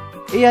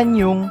 Iyan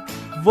yung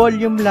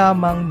volume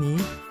lamang ni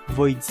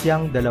voids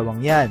yang dalawang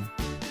yan.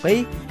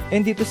 Okay?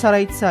 And dito sa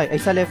right side,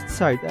 ay sa left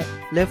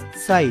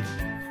side,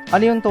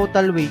 ano yung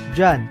total weight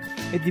dyan?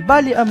 E di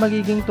bali ang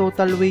magiging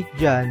total weight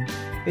dyan,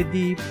 e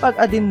di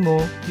pag-adin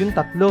mo yung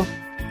tatlo.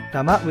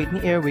 Tama, weight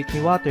ni air, weight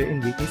ni water,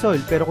 and weight ni soil.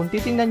 Pero kung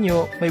titingnan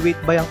nyo, may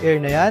weight ba yung air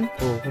na yan?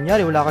 O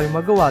kunyari wala kayong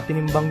magawa,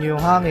 tinimbang nyo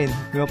yung hangin,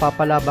 may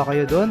mapapala ba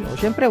kayo doon? O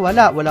syempre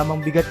wala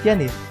mang bigat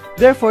yan eh.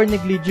 Therefore,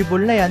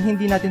 negligible na yan,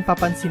 hindi natin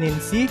papansinin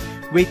si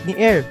weight ni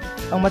air.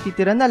 Ang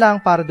matitira na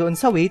lang para doon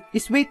sa weight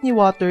is weight ni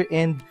water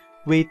and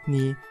weight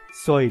ni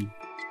soil.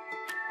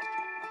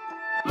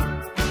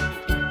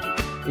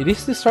 It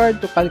is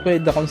desired to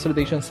calculate the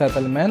consolidation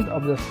settlement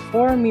of the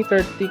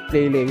 4-meter thick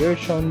clay layer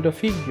shown in the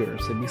figure.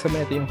 So, ibig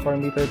sabihin ito yung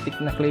 4-meter thick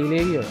na clay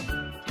layer.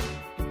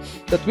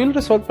 That will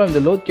result from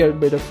the load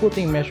carried by the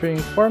footing measuring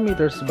 4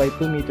 meters by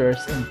 2 meters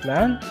in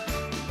plan.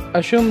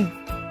 Assume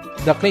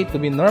the clay to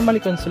be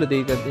normally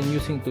consolidated in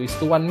using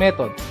 2:1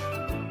 method.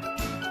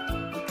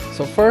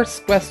 So,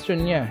 first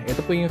question niya.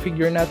 Ito po yung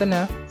figure natin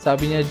ha.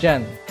 Sabi niya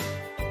dyan.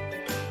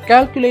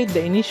 Calculate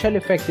the initial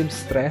effective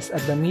stress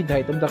at the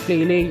mid-height of the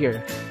clay layer.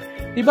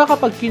 Diba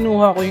kapag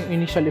kinuha ko yung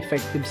initial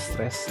effective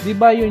stress,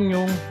 diba yun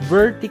yung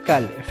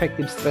vertical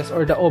effective stress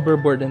or the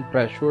overburden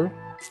pressure?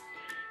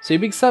 So,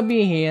 ibig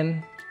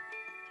sabihin,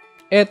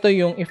 ito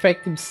yung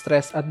effective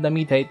stress at the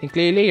mid-height ni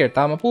clay layer.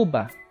 Tama po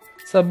ba?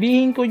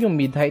 Sabihin ko yung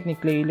mid-height ni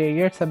clay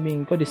layer,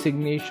 sabihin ko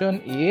designation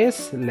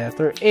is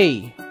letter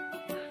A.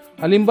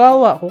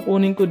 Halimbawa,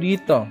 kukunin ko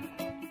dito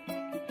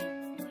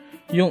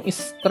yung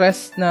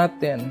stress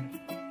natin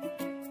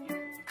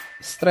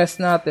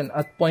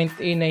at point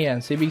A na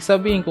yan. So, ibig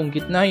sabihin, kung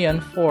gitna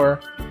yan,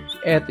 4,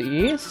 eto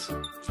is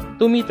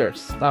 2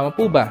 meters. Tama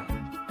po ba?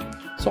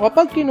 So,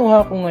 kapag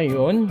kinuha ko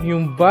ngayon,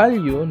 yung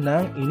value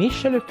ng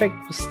initial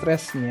effective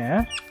stress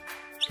niya,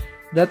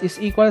 that is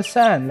equal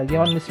saan?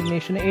 Lagyan ko ng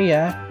designation na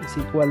A, is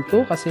equal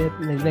to, kasi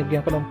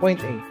nilagyan ko ng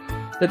point A.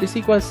 That is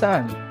equal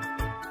saan?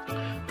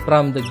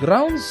 From the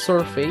ground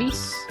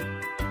surface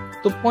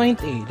to point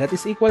A. That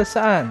is equal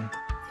saan?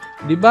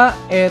 Diba?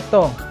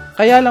 Eto.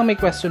 Kaya lang may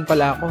question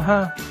pala ako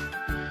ha.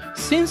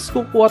 Since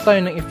kukuha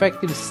tayo ng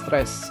effective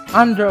stress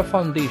under a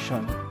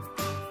foundation,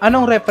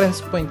 anong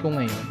reference point ko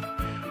ngayon?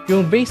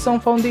 Yung based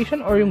on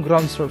foundation or yung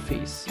ground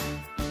surface?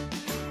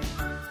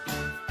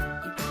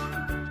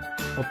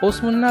 O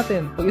pause muna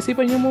natin.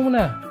 Pag-isipan nyo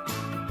muna.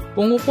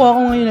 Kung kukuha ko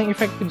ngayon ng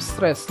effective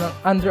stress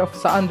under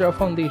a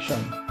foundation.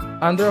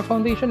 Under a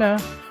foundation ha,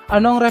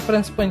 anong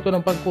reference point ko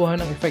ng pagkuha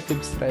ng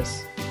effective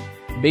stress?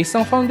 Based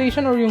on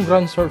foundation or yung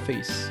ground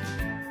surface?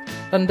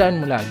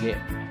 Tandaan mo lagi.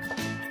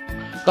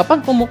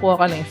 Kapag kumukuha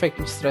ka ng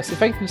effective stress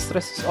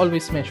is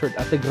always measured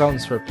at the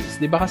ground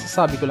surface. Diba kasi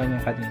sabi ko lang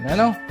yan kanina,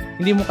 no?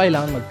 Hindi mo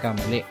kailangan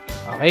magkamali.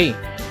 Okay.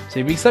 So,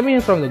 ibig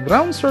sabihin from the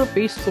ground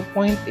surface to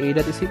point A,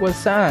 that is equal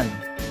saan?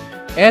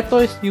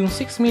 Ito is yung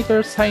 6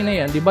 meters high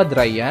na yan. Diba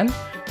dry yan?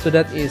 So,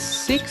 that is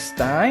 6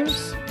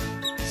 times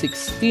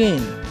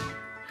 16.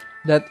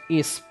 That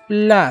is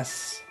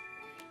plus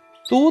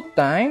 2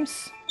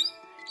 times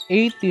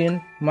 18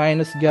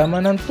 minus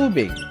gamma ng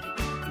tubig.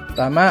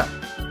 Tama.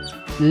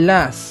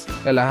 Last,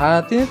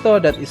 kalahati nito,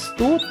 that is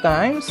 2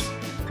 times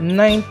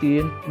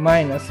 19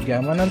 minus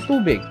gamma ng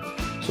tubig.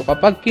 So,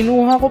 kapag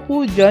kinuha ko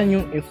po dyan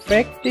yung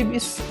effective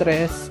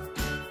stress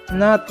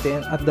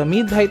natin at the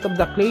mid-height of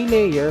the clay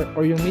layer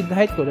or yung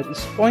mid-height ko, that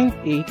is point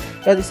A,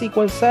 that is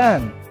equal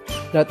saan?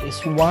 That is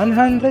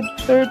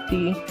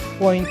 130.76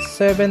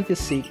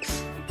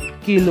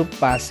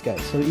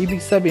 kilopascal. So, ibig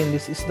sabihin,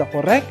 this is the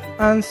correct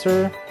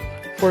answer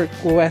for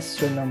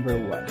question number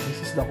 1.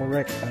 This is the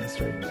correct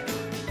answer niya.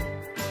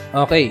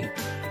 Okay.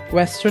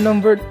 Question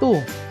number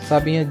 2.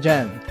 Sabi niya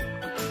dyan,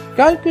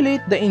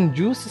 calculate the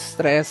induced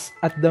stress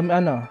at the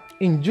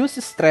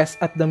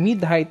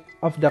mid-height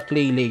of the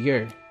clay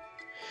layer.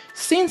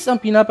 Since ang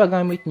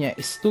pinapagamit niya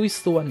is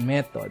 2:1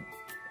 method,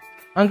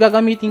 ang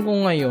gagamitin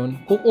ko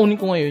ngayon,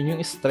 kukunin ko ngayon yung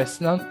stress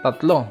ng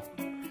tatlo.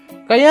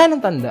 Kaya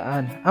nang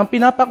tandaan, ang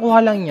pinapakuha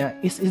lang niya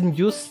is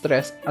induced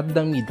stress at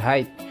the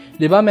mid-height.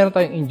 Diba meron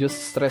tayong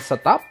induced stress sa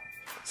top,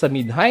 sa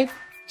mid-height,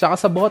 tsaka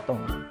sa bottom.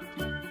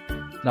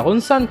 Na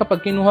kung saan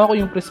kapag kinuha ko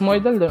yung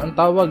prismoidal doon, ang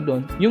tawag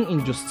doon, yung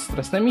induced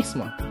stress na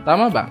mismo.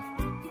 Tama ba?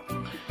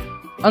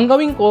 Ang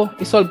gawin ko,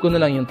 isolve ko na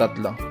lang yung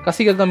tatlo.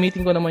 Kasi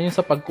gagamitin ko naman yun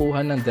sa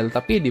pagkuha ng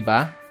delta P, di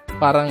ba?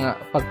 Para nga,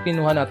 pag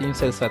kinuha natin yung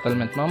cell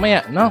settlement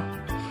mamaya, no?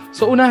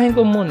 So, unahin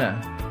ko muna.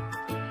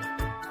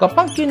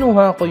 Kapag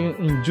kinuha ko yung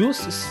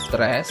induced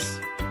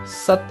stress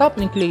sa top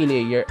ng clay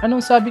layer,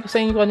 anong sabi ko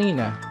sa inyo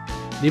kanina?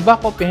 Di ba,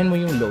 kopyahin mo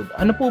yung load.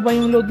 Ano po ba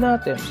yung load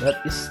natin?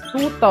 That is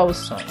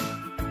 2,000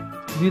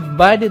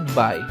 divided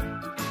by,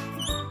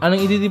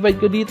 anong i-divide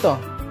ko dito?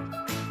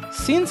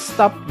 Since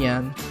top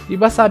yan, di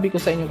ba sabi ko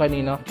sa inyo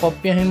kanina,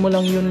 kopyahin mo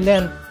lang yung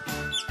length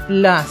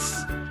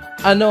plus,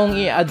 ano ang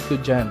i-add ko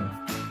dyan?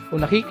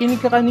 Kung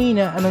nakikinig ka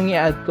kanina, anong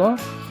i-add ko?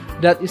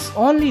 That is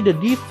only the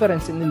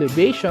difference in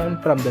elevation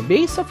from the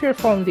base of your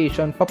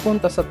foundation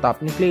papunta sa top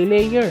ng clay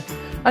layer.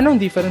 Anong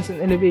difference in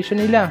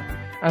elevation nila?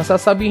 Ang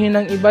sasabihin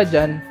ng iba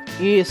dyan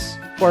is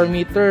 4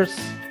 meters.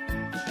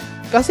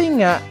 Kasi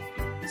nga,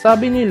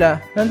 sabi nila,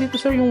 nandito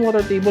sir yung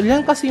water table.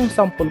 Yan kasi yung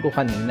sample ko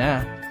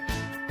kanina.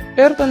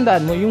 Pero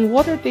tandaan mo, yung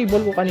water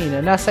table ko kanina,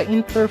 nasa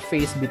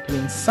interface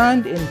between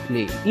sand and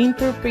clay.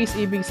 Interface,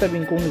 ibig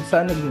sabihin kung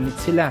saan nag-limit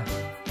sila.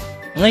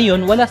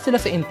 Ngayon, wala sila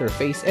sa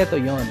interface. Ito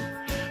yon.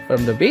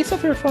 From the base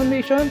of your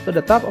foundation to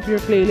the top of your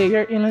clay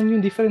layer, ilan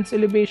yung difference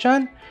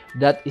elevation?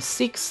 That is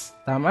 6.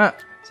 Tama.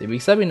 So,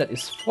 ibig sabihin, that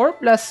is 4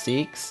 plus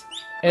 6.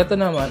 Ito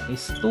naman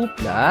is 2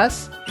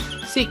 plus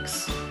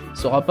 6.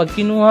 So, kapag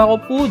kinuha ko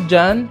po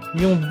dyan,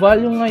 yung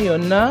value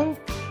ngayon ng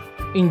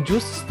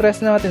induced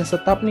stress natin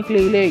sa top ni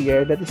clay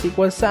layer, that is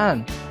equal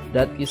saan?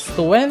 That is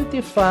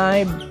 25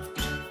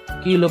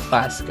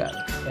 kilopascal.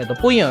 Ito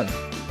po yun.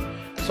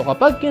 So,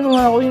 kapag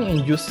kinuha ko yung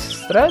induced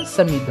stress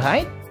sa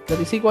mid-height, that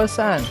is equal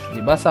saan?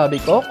 Diba sabi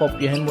ko,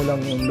 kopyahin mo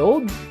lang yung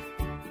load,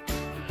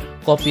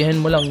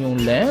 kopyahin mo lang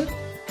yung length,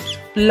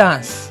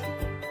 plus,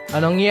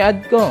 anong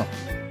i-add ko?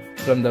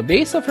 From the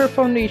base of your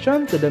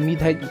foundation to the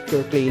mid-height of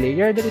your clay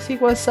layer, that is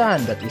equal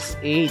saan? That is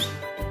 8.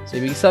 So,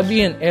 ibig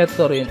sabihin,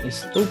 ito rin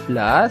is 2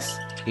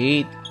 plus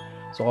 8.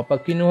 So,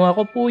 kapag kinuha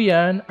ko po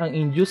yan, ang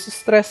induced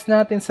stress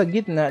natin sa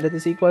gitna, that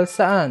is equal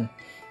saan?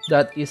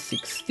 That is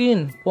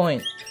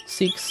 16.667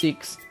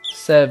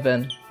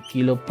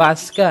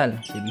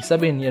 kilopascal. So, ibig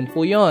sabihin, yan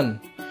po yun.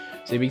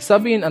 So, ibig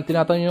sabihin, ang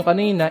tinatanong nyo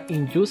kanina,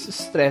 induced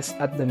stress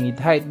at the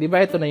mid-height.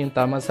 Diba, ito na yung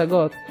tamang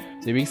sagot.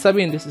 So, ibig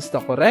sabihin, this is the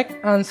correct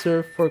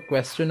answer for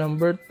question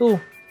number 2.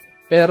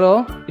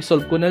 Pero,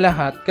 isolve ko na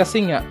lahat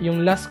kasi nga,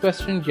 yung last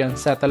question dyan,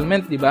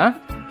 settlement, di ba?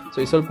 So,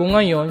 isolve ko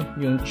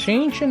ngayon yung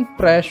change in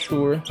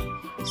pressure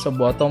sa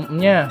bottom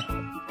niya.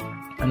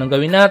 Anong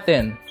gawin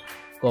natin?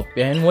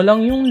 Kopyahin mo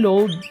lang yung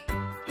load,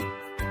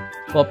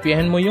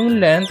 kopyahin mo yung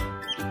length,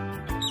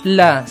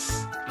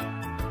 plus,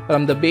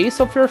 from the base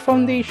of your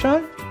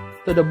foundation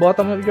to the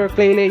bottom of your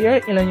clay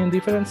layer, ilan yung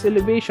difference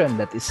elevation?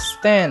 That is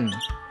 10.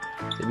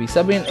 So, ibig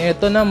sabihin,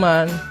 ito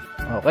naman,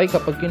 okay,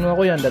 kapag kinuha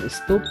ko yan, that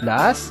is 2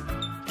 plus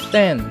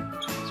 10.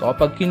 So,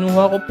 kapag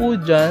kinuha ko po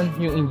dyan,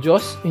 yung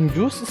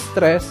induced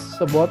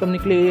stress sa bottom ni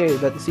clay layer,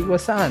 that is equal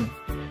saan?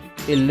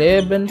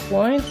 11.905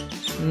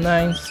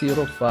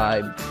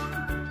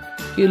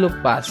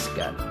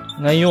 kilopascal.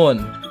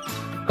 Ngayon,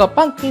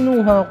 kapag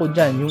kinuha ko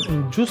dyan, yung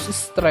induced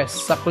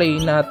stress sa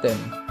clay natin,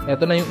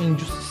 ito na yung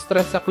induced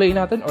stress sa clay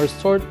natin or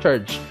stored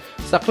charge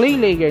sa clay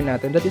layer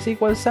natin, that is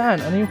equal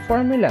saan? Ano yung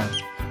formula?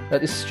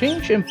 That is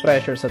change in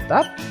pressure sa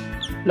top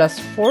plus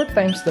 4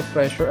 times the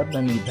pressure at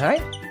the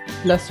mid-height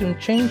plus yung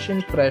change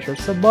in pressure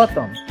sa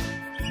bottom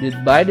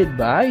divided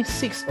by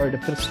 6 or the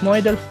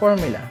Prismoidal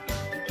formula.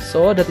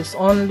 So, that is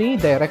only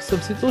direct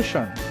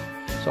substitution.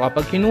 So,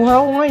 kapag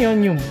kinuha ko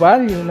ngayon yung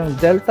value ng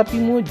delta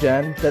P mo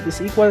dyan, that is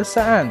equal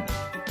saan?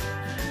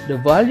 The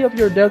value of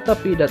your delta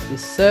P, that is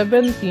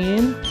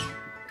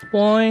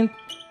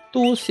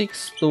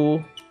 17.262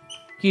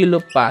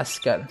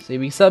 kilopascal. So,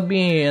 ibig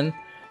sabihin,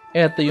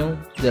 ito yung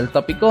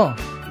delta P ko.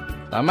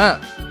 Tama.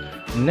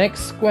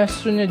 Next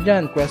question nyo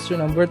dyan,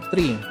 question number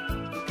 3.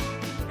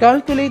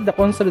 Calculate the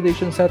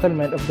consolidation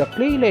settlement of the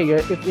clay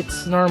layer if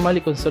it's normally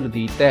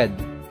consolidated.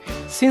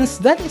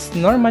 Since that is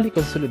normally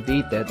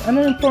consolidated,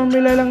 ano yung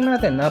formula lang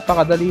natin?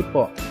 Napakadali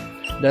po.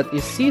 That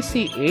is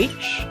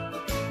CCH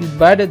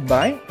divided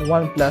by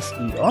 1 plus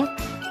EO.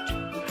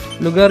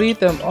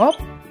 Logarithm of,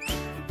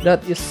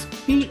 that is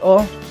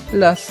PO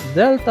plus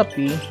delta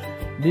P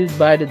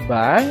divided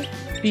by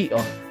PO.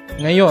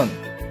 Ngayon,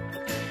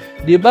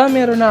 di ba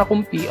meron na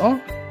akong PO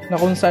na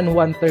kung saan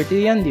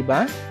 130 yan, di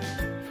ba?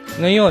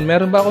 Ngayon,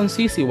 meron ba akong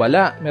CC?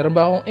 Wala. Meron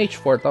ba akong H?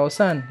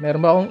 4,000.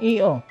 Meron ba akong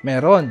EO?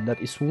 Meron.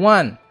 That is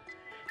 1.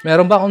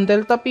 Meron ba akong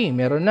delta P?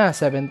 Meron na.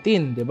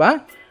 17.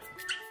 Diba?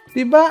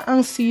 Diba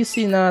ang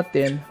CC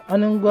natin?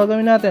 Anong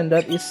gagawin natin?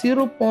 That is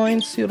 0.009.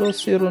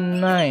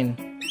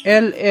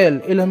 LL.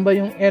 Ilan ba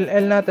yung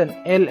LL natin?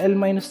 LL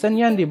minus 10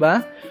 yan,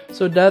 diba?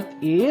 So, that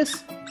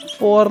is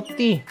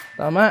 40.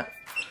 Tama.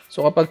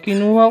 So, kapag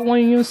kinuha ko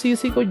ngayon yung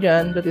CC ko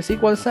dyan, that is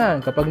equal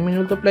saan? Kapag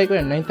minultiply ko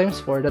yan, 9 times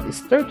 4, that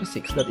is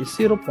 36. That is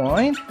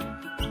 0.36.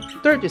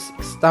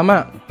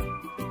 Tama.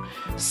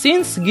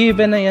 Since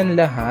given na yan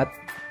lahat,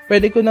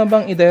 pwede ko na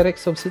bang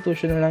i-direct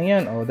substitution na lang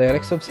yan? O,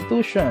 direct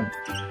substitution.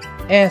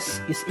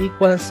 S is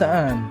equal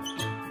saan?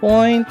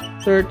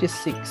 0.36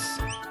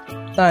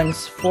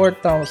 times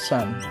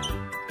 4,000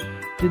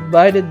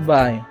 divided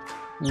by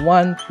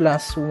 1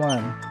 plus 1.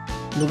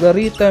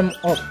 Logarithm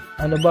of,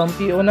 ano ba ang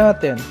PO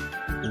natin?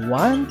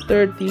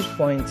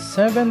 130.76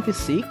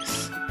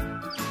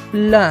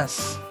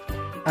 plus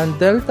ang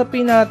delta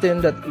P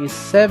natin, that is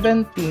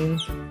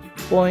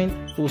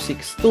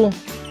 17.262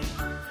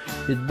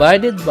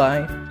 divided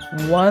by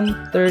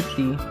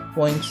 130.76.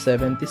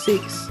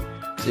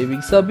 So,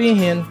 ibig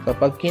sabihin,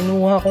 kapag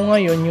kinuha ko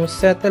ngayon yung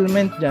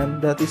settlement dyan,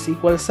 that is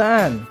equal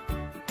saan?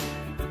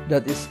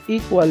 That is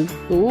equal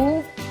to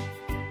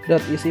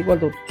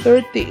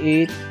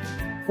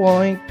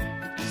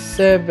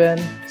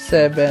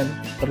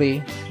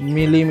 38.773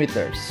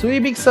 millimeters. So,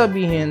 ibig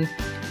sabihin,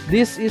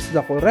 this is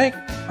the correct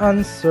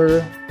answer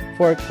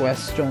for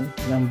question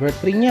number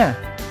 3 niya.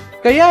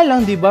 Kaya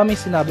lang, di ba may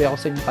sinabi ako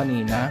sa inyo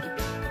kanina,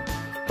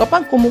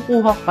 kapag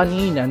kumukuha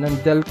kanina ng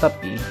delta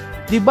P,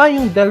 di ba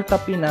yung delta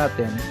P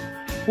natin,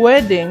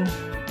 pwedeng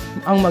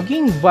ang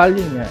maging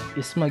value niya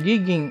is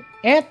magiging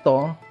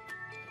eto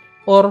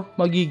or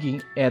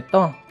magiging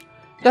eto.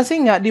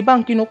 Kasi nga, di ba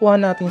ang kinukuha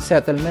natin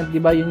settlement, di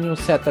ba yun yung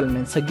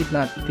settlement sa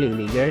gitna ng clay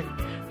layer?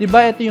 Di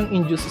ba ito yung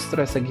induced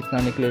stress sa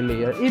gitna ng clay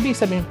layer? Ibig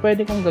sabihin,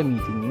 pwede kong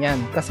gamitin yan.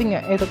 Kasi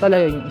nga, ito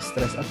talaga yung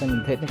stress at the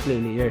midhead ng clay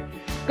layer.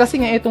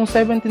 Kasi nga, itong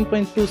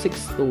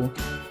 17.262,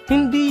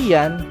 hindi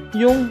yan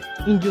yung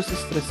induced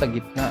stress sa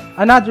gitna.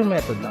 Another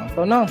method lang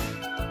ito, no?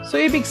 So,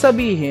 ibig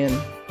sabihin,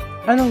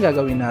 anong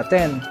gagawin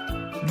natin?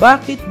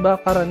 Bakit ba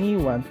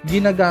karaniwan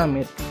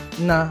ginagamit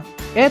na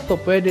eto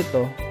pwede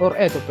to or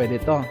eto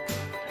pwede to?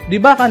 Di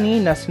ba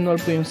kanina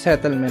sinolve ko yung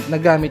settlement na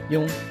gamit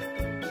yung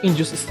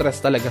induced stress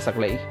talaga sa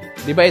clay?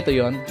 Di ba ito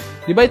yon?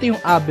 Di ba ito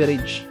yung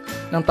average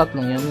ng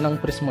tatlong yan, ng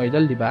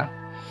prismoidal, di ba?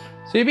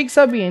 So, ibig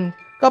sabihin,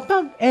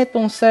 kapag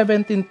etong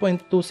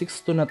 17.262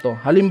 na to,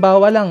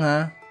 halimbawa lang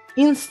ha,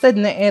 instead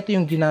na eto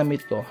yung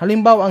ginamit ko,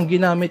 halimbawa ang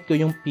ginamit ko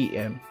yung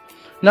PM,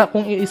 na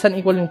kung iisan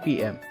equal yung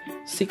PM,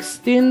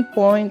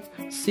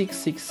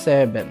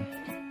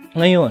 16.667.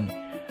 Ngayon,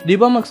 di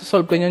ba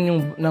magsosolve ko yan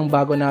yung ng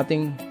bago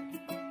nating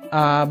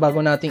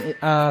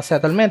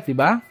settlement, di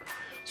ba?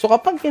 So,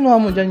 kapag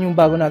kinuha mo dyan yung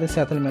bago nating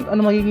settlement,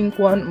 ano magiging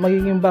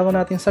bago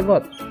nating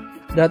sagot?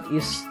 That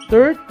is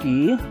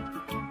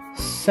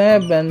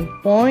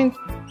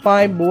 37.514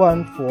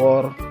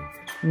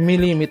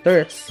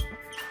 millimeters.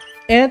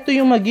 Ito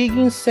yung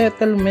magiging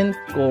settlement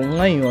ko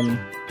ngayon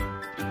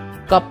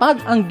kapag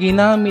ang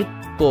ginamit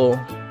ko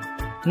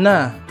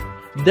na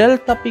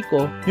delta P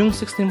ko yung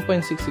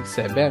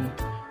 16.667.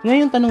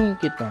 Ngayon, tanongin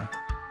kita,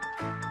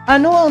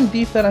 ano ang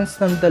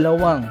difference ng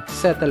dalawang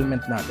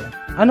settlement natin?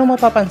 Ano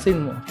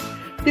mapapansin mo?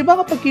 Di ba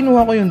kapag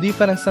kinuha ko yung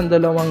difference ng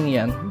dalawang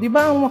yan, di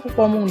ba ang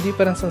makukuha mong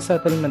difference ng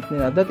settlement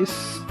nila? That is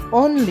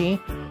only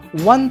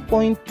 1.2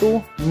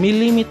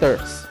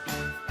 millimeters.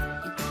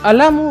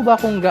 Alam mo ba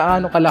kung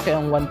gaano kalaki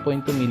ang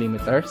 1.2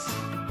 millimeters?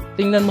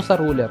 Tingnan mo sa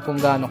ruler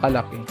kung gaano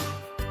kalaki.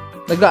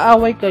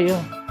 Nag-aaway kayo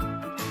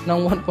ng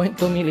 1.2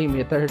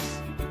 millimeters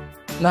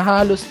na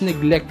halos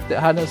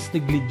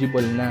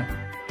negligible na.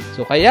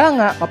 So, kaya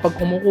nga, kapag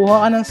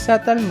kumukuha ka ng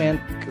settlement,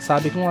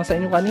 sabi ko nga sa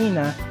inyo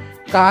kanina,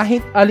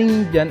 kahit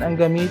alin dyan ang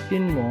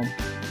gamitin mo,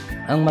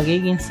 ang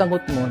magiging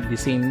sagot mo, the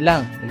same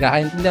lang.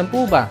 Nagkakaintindihan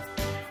po ba?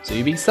 So,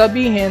 ibig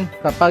sabihin,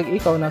 kapag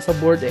ikaw nasa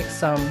board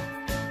exam,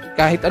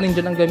 kahit alin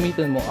dyan ang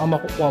gamitin mo, ang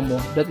makukuha mo,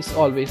 that is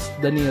always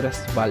the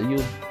nearest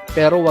value.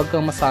 Pero wag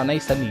kang masanay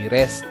sa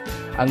nearest.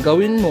 Ang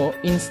gawin mo,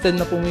 instead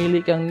na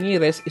pumili kang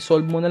nearest,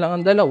 isolve mo na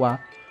lang ang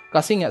dalawa.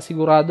 Kasi nga,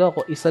 sigurado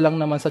ako, isa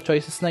lang naman sa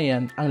choices na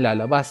yan ang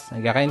lalabas.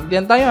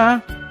 Nagkakaintindihan tayo, ha?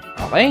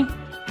 Okay?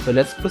 So,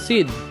 let's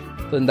proceed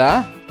to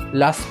the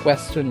last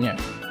question niya.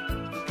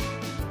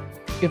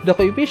 If the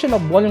coefficient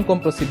of volume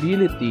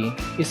compressibility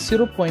is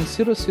 0.0005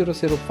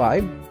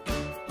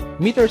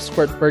 meters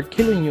squared per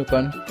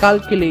kilonewton,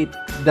 calculate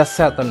the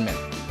settlement.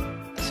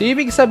 So,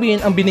 ibig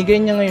sabihin, ang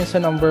binigay niya ngayon sa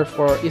number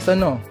 4 is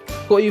ano?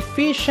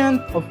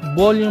 Coefficient of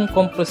volume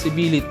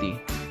compressibility.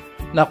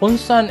 Na kung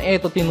saan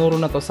ito tinuro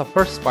na to sa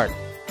first part.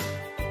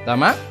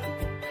 Tama?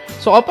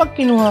 So, kapag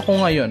kinuha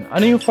ko ngayon,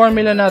 ano yung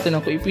formula natin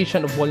ng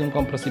coefficient of volume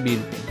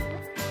compressibility?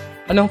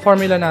 Anong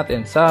formula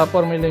natin? Sa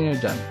formula nyo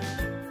dyan.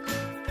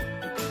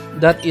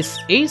 That is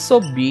A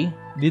sub B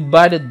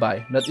divided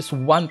by, that is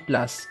 1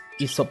 plus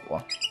E sub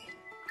O.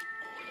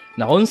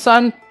 Na kung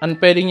saan, ang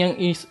pwede niyang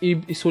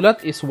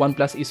isulat is 1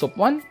 plus E sub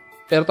 1.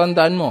 Pero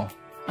tandaan mo,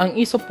 ang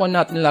E sub 1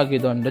 natin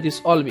lagi doon, that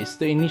is always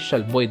the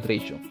initial void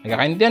ratio.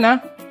 Nagkakaintindihan ha?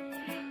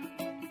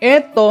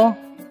 Ito,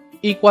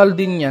 equal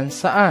din yan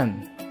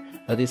saan?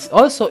 That is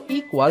also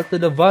equal to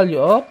the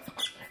value of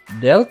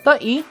delta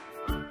E.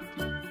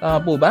 Tama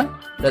po ba?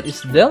 That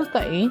is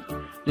delta E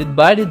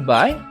divided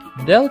by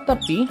delta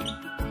P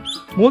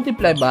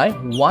multiplied by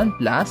 1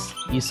 plus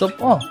E sub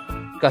O.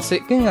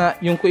 Kasi nga,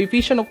 yung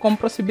coefficient of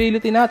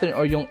compressibility natin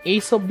or yung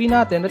A sub B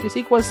natin, that is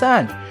equal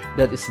saan?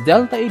 That is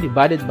delta E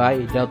divided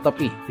by delta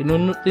P.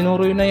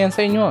 Tinuro na yan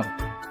sa inyo.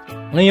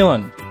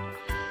 Ngayon,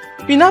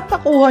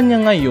 pinapakuha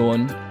niya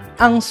ngayon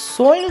ang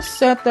soil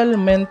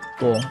settlement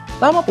ko.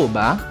 Tama po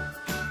ba?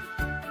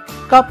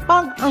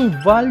 Kapag ang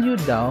value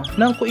daw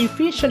ng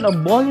coefficient of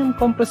volume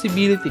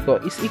compressibility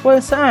ko is equal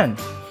saan?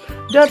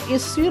 That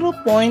is 0.000,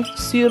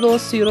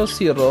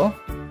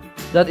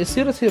 that is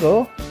 005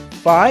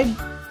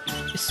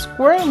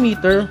 square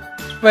meter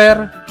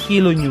per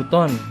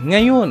kilonewton.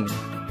 Ngayon,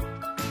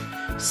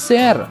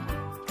 sir,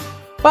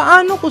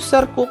 paano ko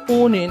sir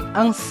kukunin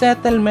ang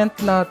settlement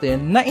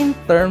natin na in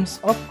terms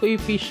of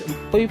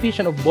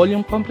coefficient of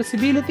volume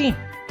compressibility?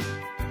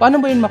 Paano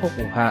ba yun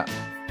makukuha?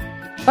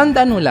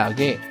 Tandaan mo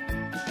lagi,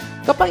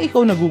 kapag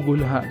ikaw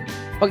naguguluhan,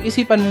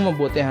 pag-isipan mo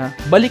mabuti ha,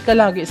 balik ka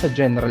lagi sa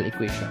general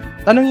equation.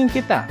 Tanungin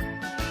kita,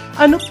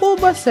 ano po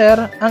ba sir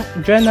ang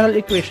general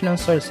equation ng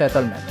soil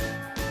settlement?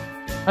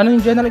 Ano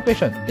yung general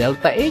equation?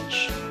 Delta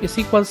H is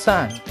equal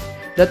saan?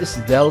 That is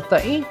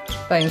delta E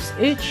times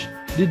H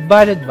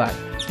divided by,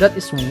 that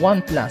is 1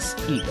 plus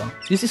E.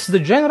 This is the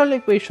general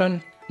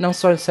equation ng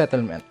soil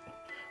settlement.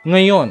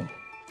 Ngayon,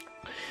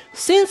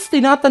 since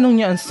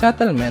tinatanong niya ang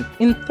settlement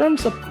in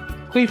terms of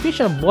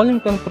coefficient of volume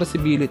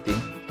compressibility,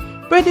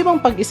 pwede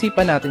bang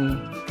pag-isipan natin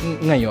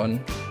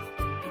ngayon?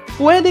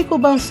 Pwede ko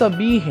bang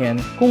sabihin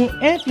kung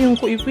ito yung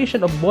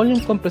coefficient of volume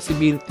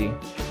compressibility,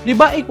 di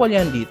ba equal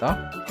yan dito?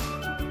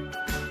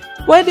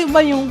 Pwede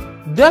ba yung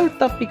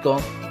delta P ko,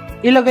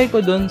 ilagay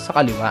ko dun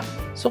sa kaliwa?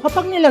 So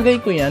kapag nilagay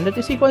ko yan, that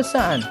is equal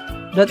saan?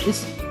 That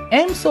is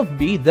m sub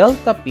B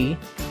delta P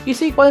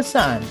is equal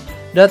saan?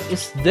 That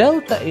is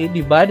delta A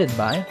divided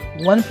by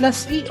 1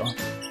 plus E.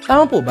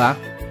 Tama po ba?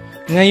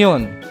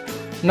 Ngayon,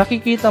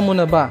 nakikita mo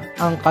na ba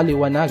ang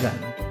kaliwanagan?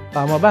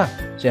 Tama ba?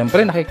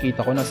 Siyempre,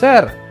 nakikita ko na,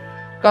 sir.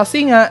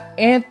 Kasi nga,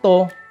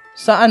 eto,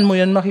 saan mo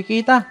yan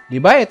makikita?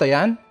 Diba ito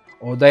yan?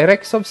 O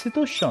direct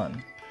substitution.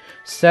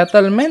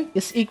 Settlement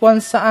is equal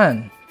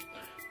saan?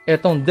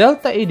 Etong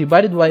delta A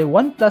divided by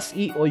 1 plus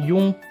E o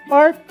yung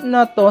part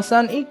na to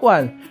saan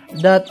equal?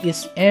 That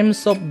is M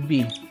sub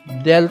B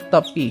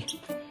delta P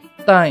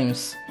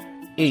times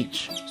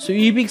H. So,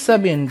 ibig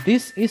sabihin,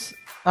 this is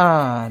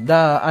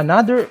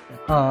another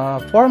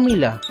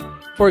formula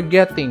for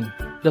getting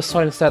the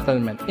soil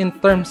settlement in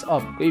terms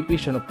of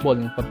coefficient of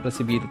volume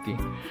compressibility.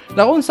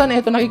 Na kung saan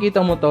ito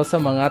nakikita mo to sa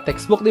mga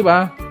textbook, di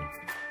ba?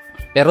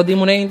 Pero di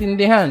mo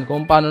naiintindihan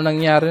kung paano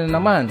nangyari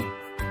na naman.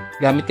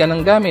 Gamit ka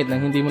ng gamit nang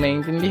hindi mo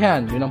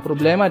naiintindihan. Yun ang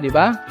problema, di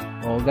ba?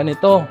 O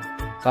ganito.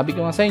 Sabi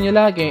ko nga sa inyo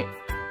lagi,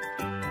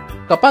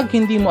 kapag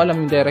hindi mo alam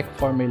yung direct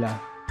formula,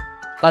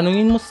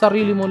 tanungin mo sa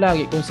sarili mo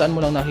lagi kung saan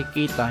mo lang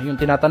nakikita yung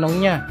tinatanong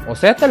niya. O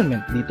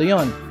settlement, dito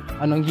yon.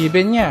 Anong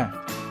given niya?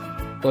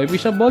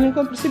 Coefficient of volume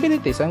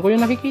compressibility, saan ko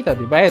yung nakikita?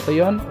 Diba? Ito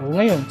yon. O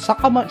ngayon,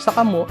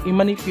 saka mo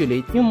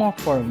i-manipulate yung mga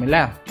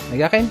formula.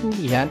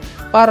 Nagkakaintindihan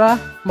para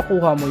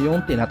makuha mo yung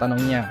tinatanong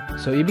niya.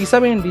 So, ibig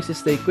sabihin, this is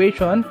the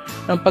equation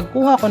ng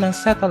pagkuha ko ng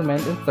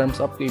settlement in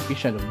terms of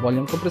coefficient of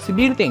volume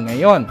compressibility.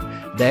 Ngayon,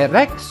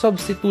 direct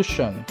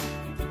substitution.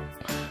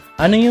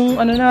 Ano yung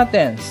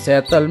natin?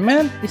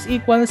 Settlement is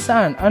equal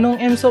saan? Anong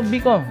M sub B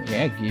ko?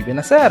 Yeah,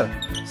 given na, sir.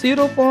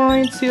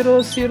 0.0005.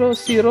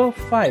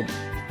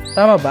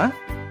 Tama ba?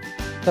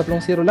 3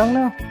 0 lang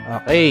na.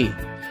 Okay.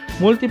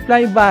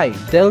 Multiply by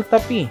delta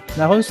P.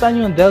 Na kung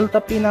saan yung delta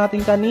P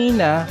natin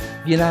kanina,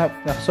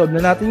 nasolve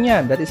na natin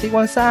yan. That is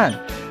equal saan?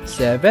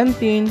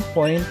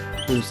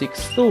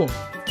 17.262.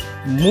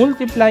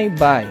 Multiply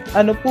by,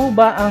 ano po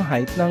ba ang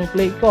height ng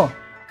clay ko?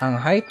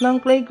 Ang height ng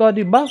clay ko,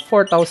 di ba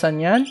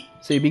 4,000 yan?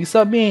 So, ibig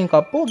sabihin,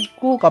 kapag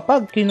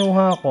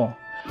kinuha ko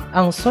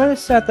ang soil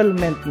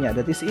settlement niya,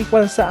 that is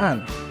equal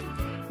saan?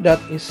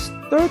 That is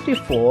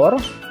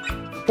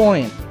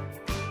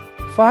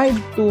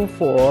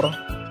 34.524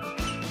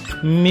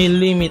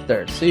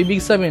 millimeters. So, ibig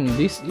sabihin,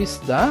 this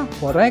is the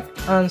correct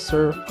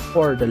answer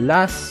for the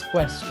last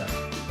question.